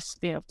would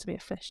just be able to be a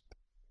fish.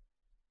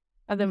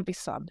 And there would be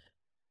sun.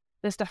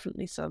 There's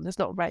definitely sun. There's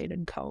not rain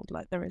and cold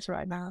like there is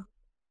right now.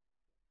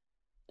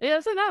 Yeah,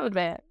 so that would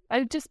be it. I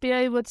would just be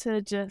able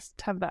to just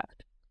have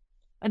that.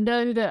 And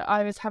know that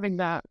I was having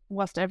that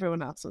whilst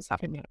everyone else was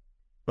having it.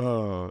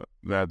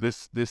 Now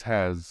this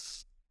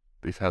has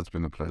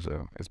been a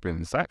pleasure. It's been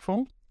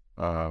insightful.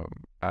 I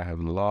have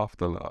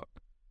laughed a lot.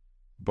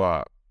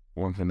 But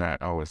one thing that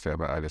I always say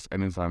about Alice,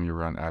 anytime you're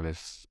around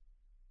Alice,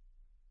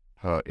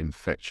 her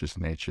infectious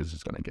nature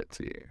is going to get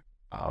to you.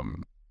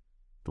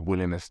 The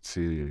willingness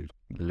to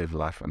live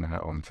life on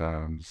her own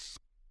terms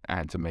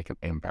and to make an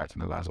impact in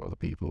the lives of other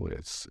people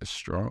is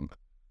strong.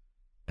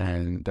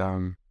 And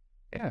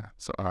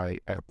so I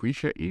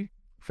appreciate you.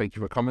 Thank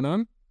you for coming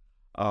on.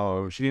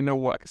 She didn't know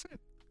what, like I said,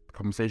 the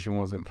conversation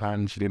wasn't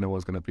planned. She didn't know what it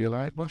was going to be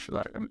like. But she's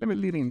like, let me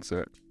lean into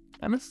it.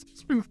 And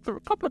it's been a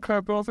couple of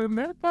curveballs in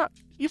there, but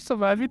you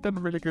survived. You've done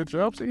a really good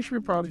job, so you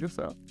should be proud of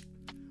yourself.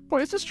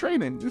 But it's just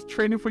training. It's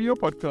training for your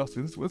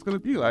podcasting. It's what it's going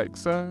to be like.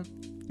 So,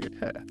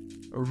 yeah, I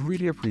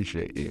really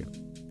appreciate you.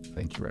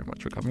 Thank you very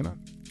much for coming on.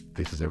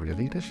 This is Everyday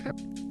Leadership.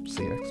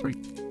 See you next week.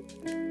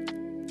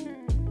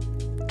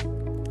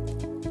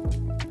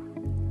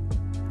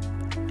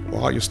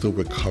 While you're still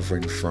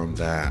recovering from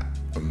that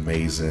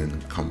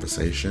amazing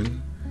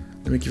conversation,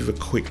 let me give you a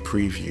quick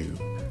preview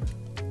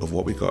of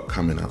what we got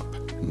coming up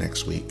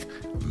next week.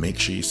 Make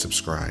sure you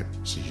subscribe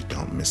so you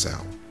don't miss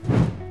out.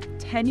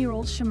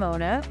 10-year-old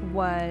Shimona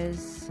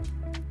was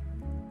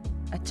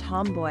a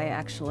tomboy,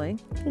 actually.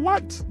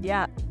 What?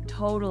 Yeah,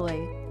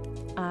 totally.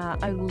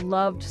 I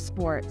loved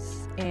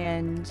sports,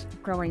 and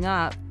growing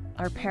up,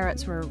 our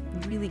parents were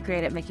really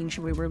great at making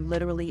sure we were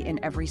literally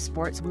in every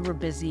sport. So we were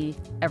busy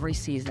every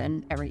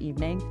season, every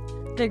evening.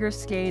 Figure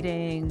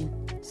skating,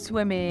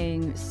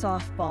 swimming,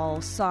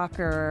 softball,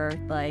 soccer,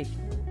 like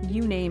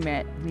you name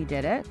it, we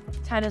did it.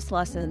 Tennis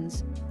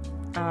lessons.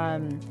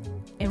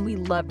 And we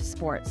loved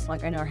sports.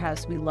 Like in our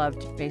house, we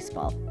loved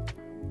baseball.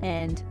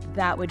 And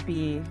that would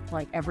be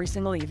like every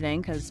single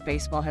evening, because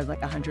baseball has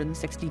like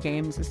 160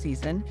 games a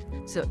season.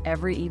 So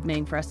every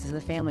evening for us as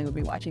a family would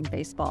be watching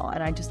baseball.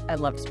 And I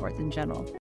loved sports in general.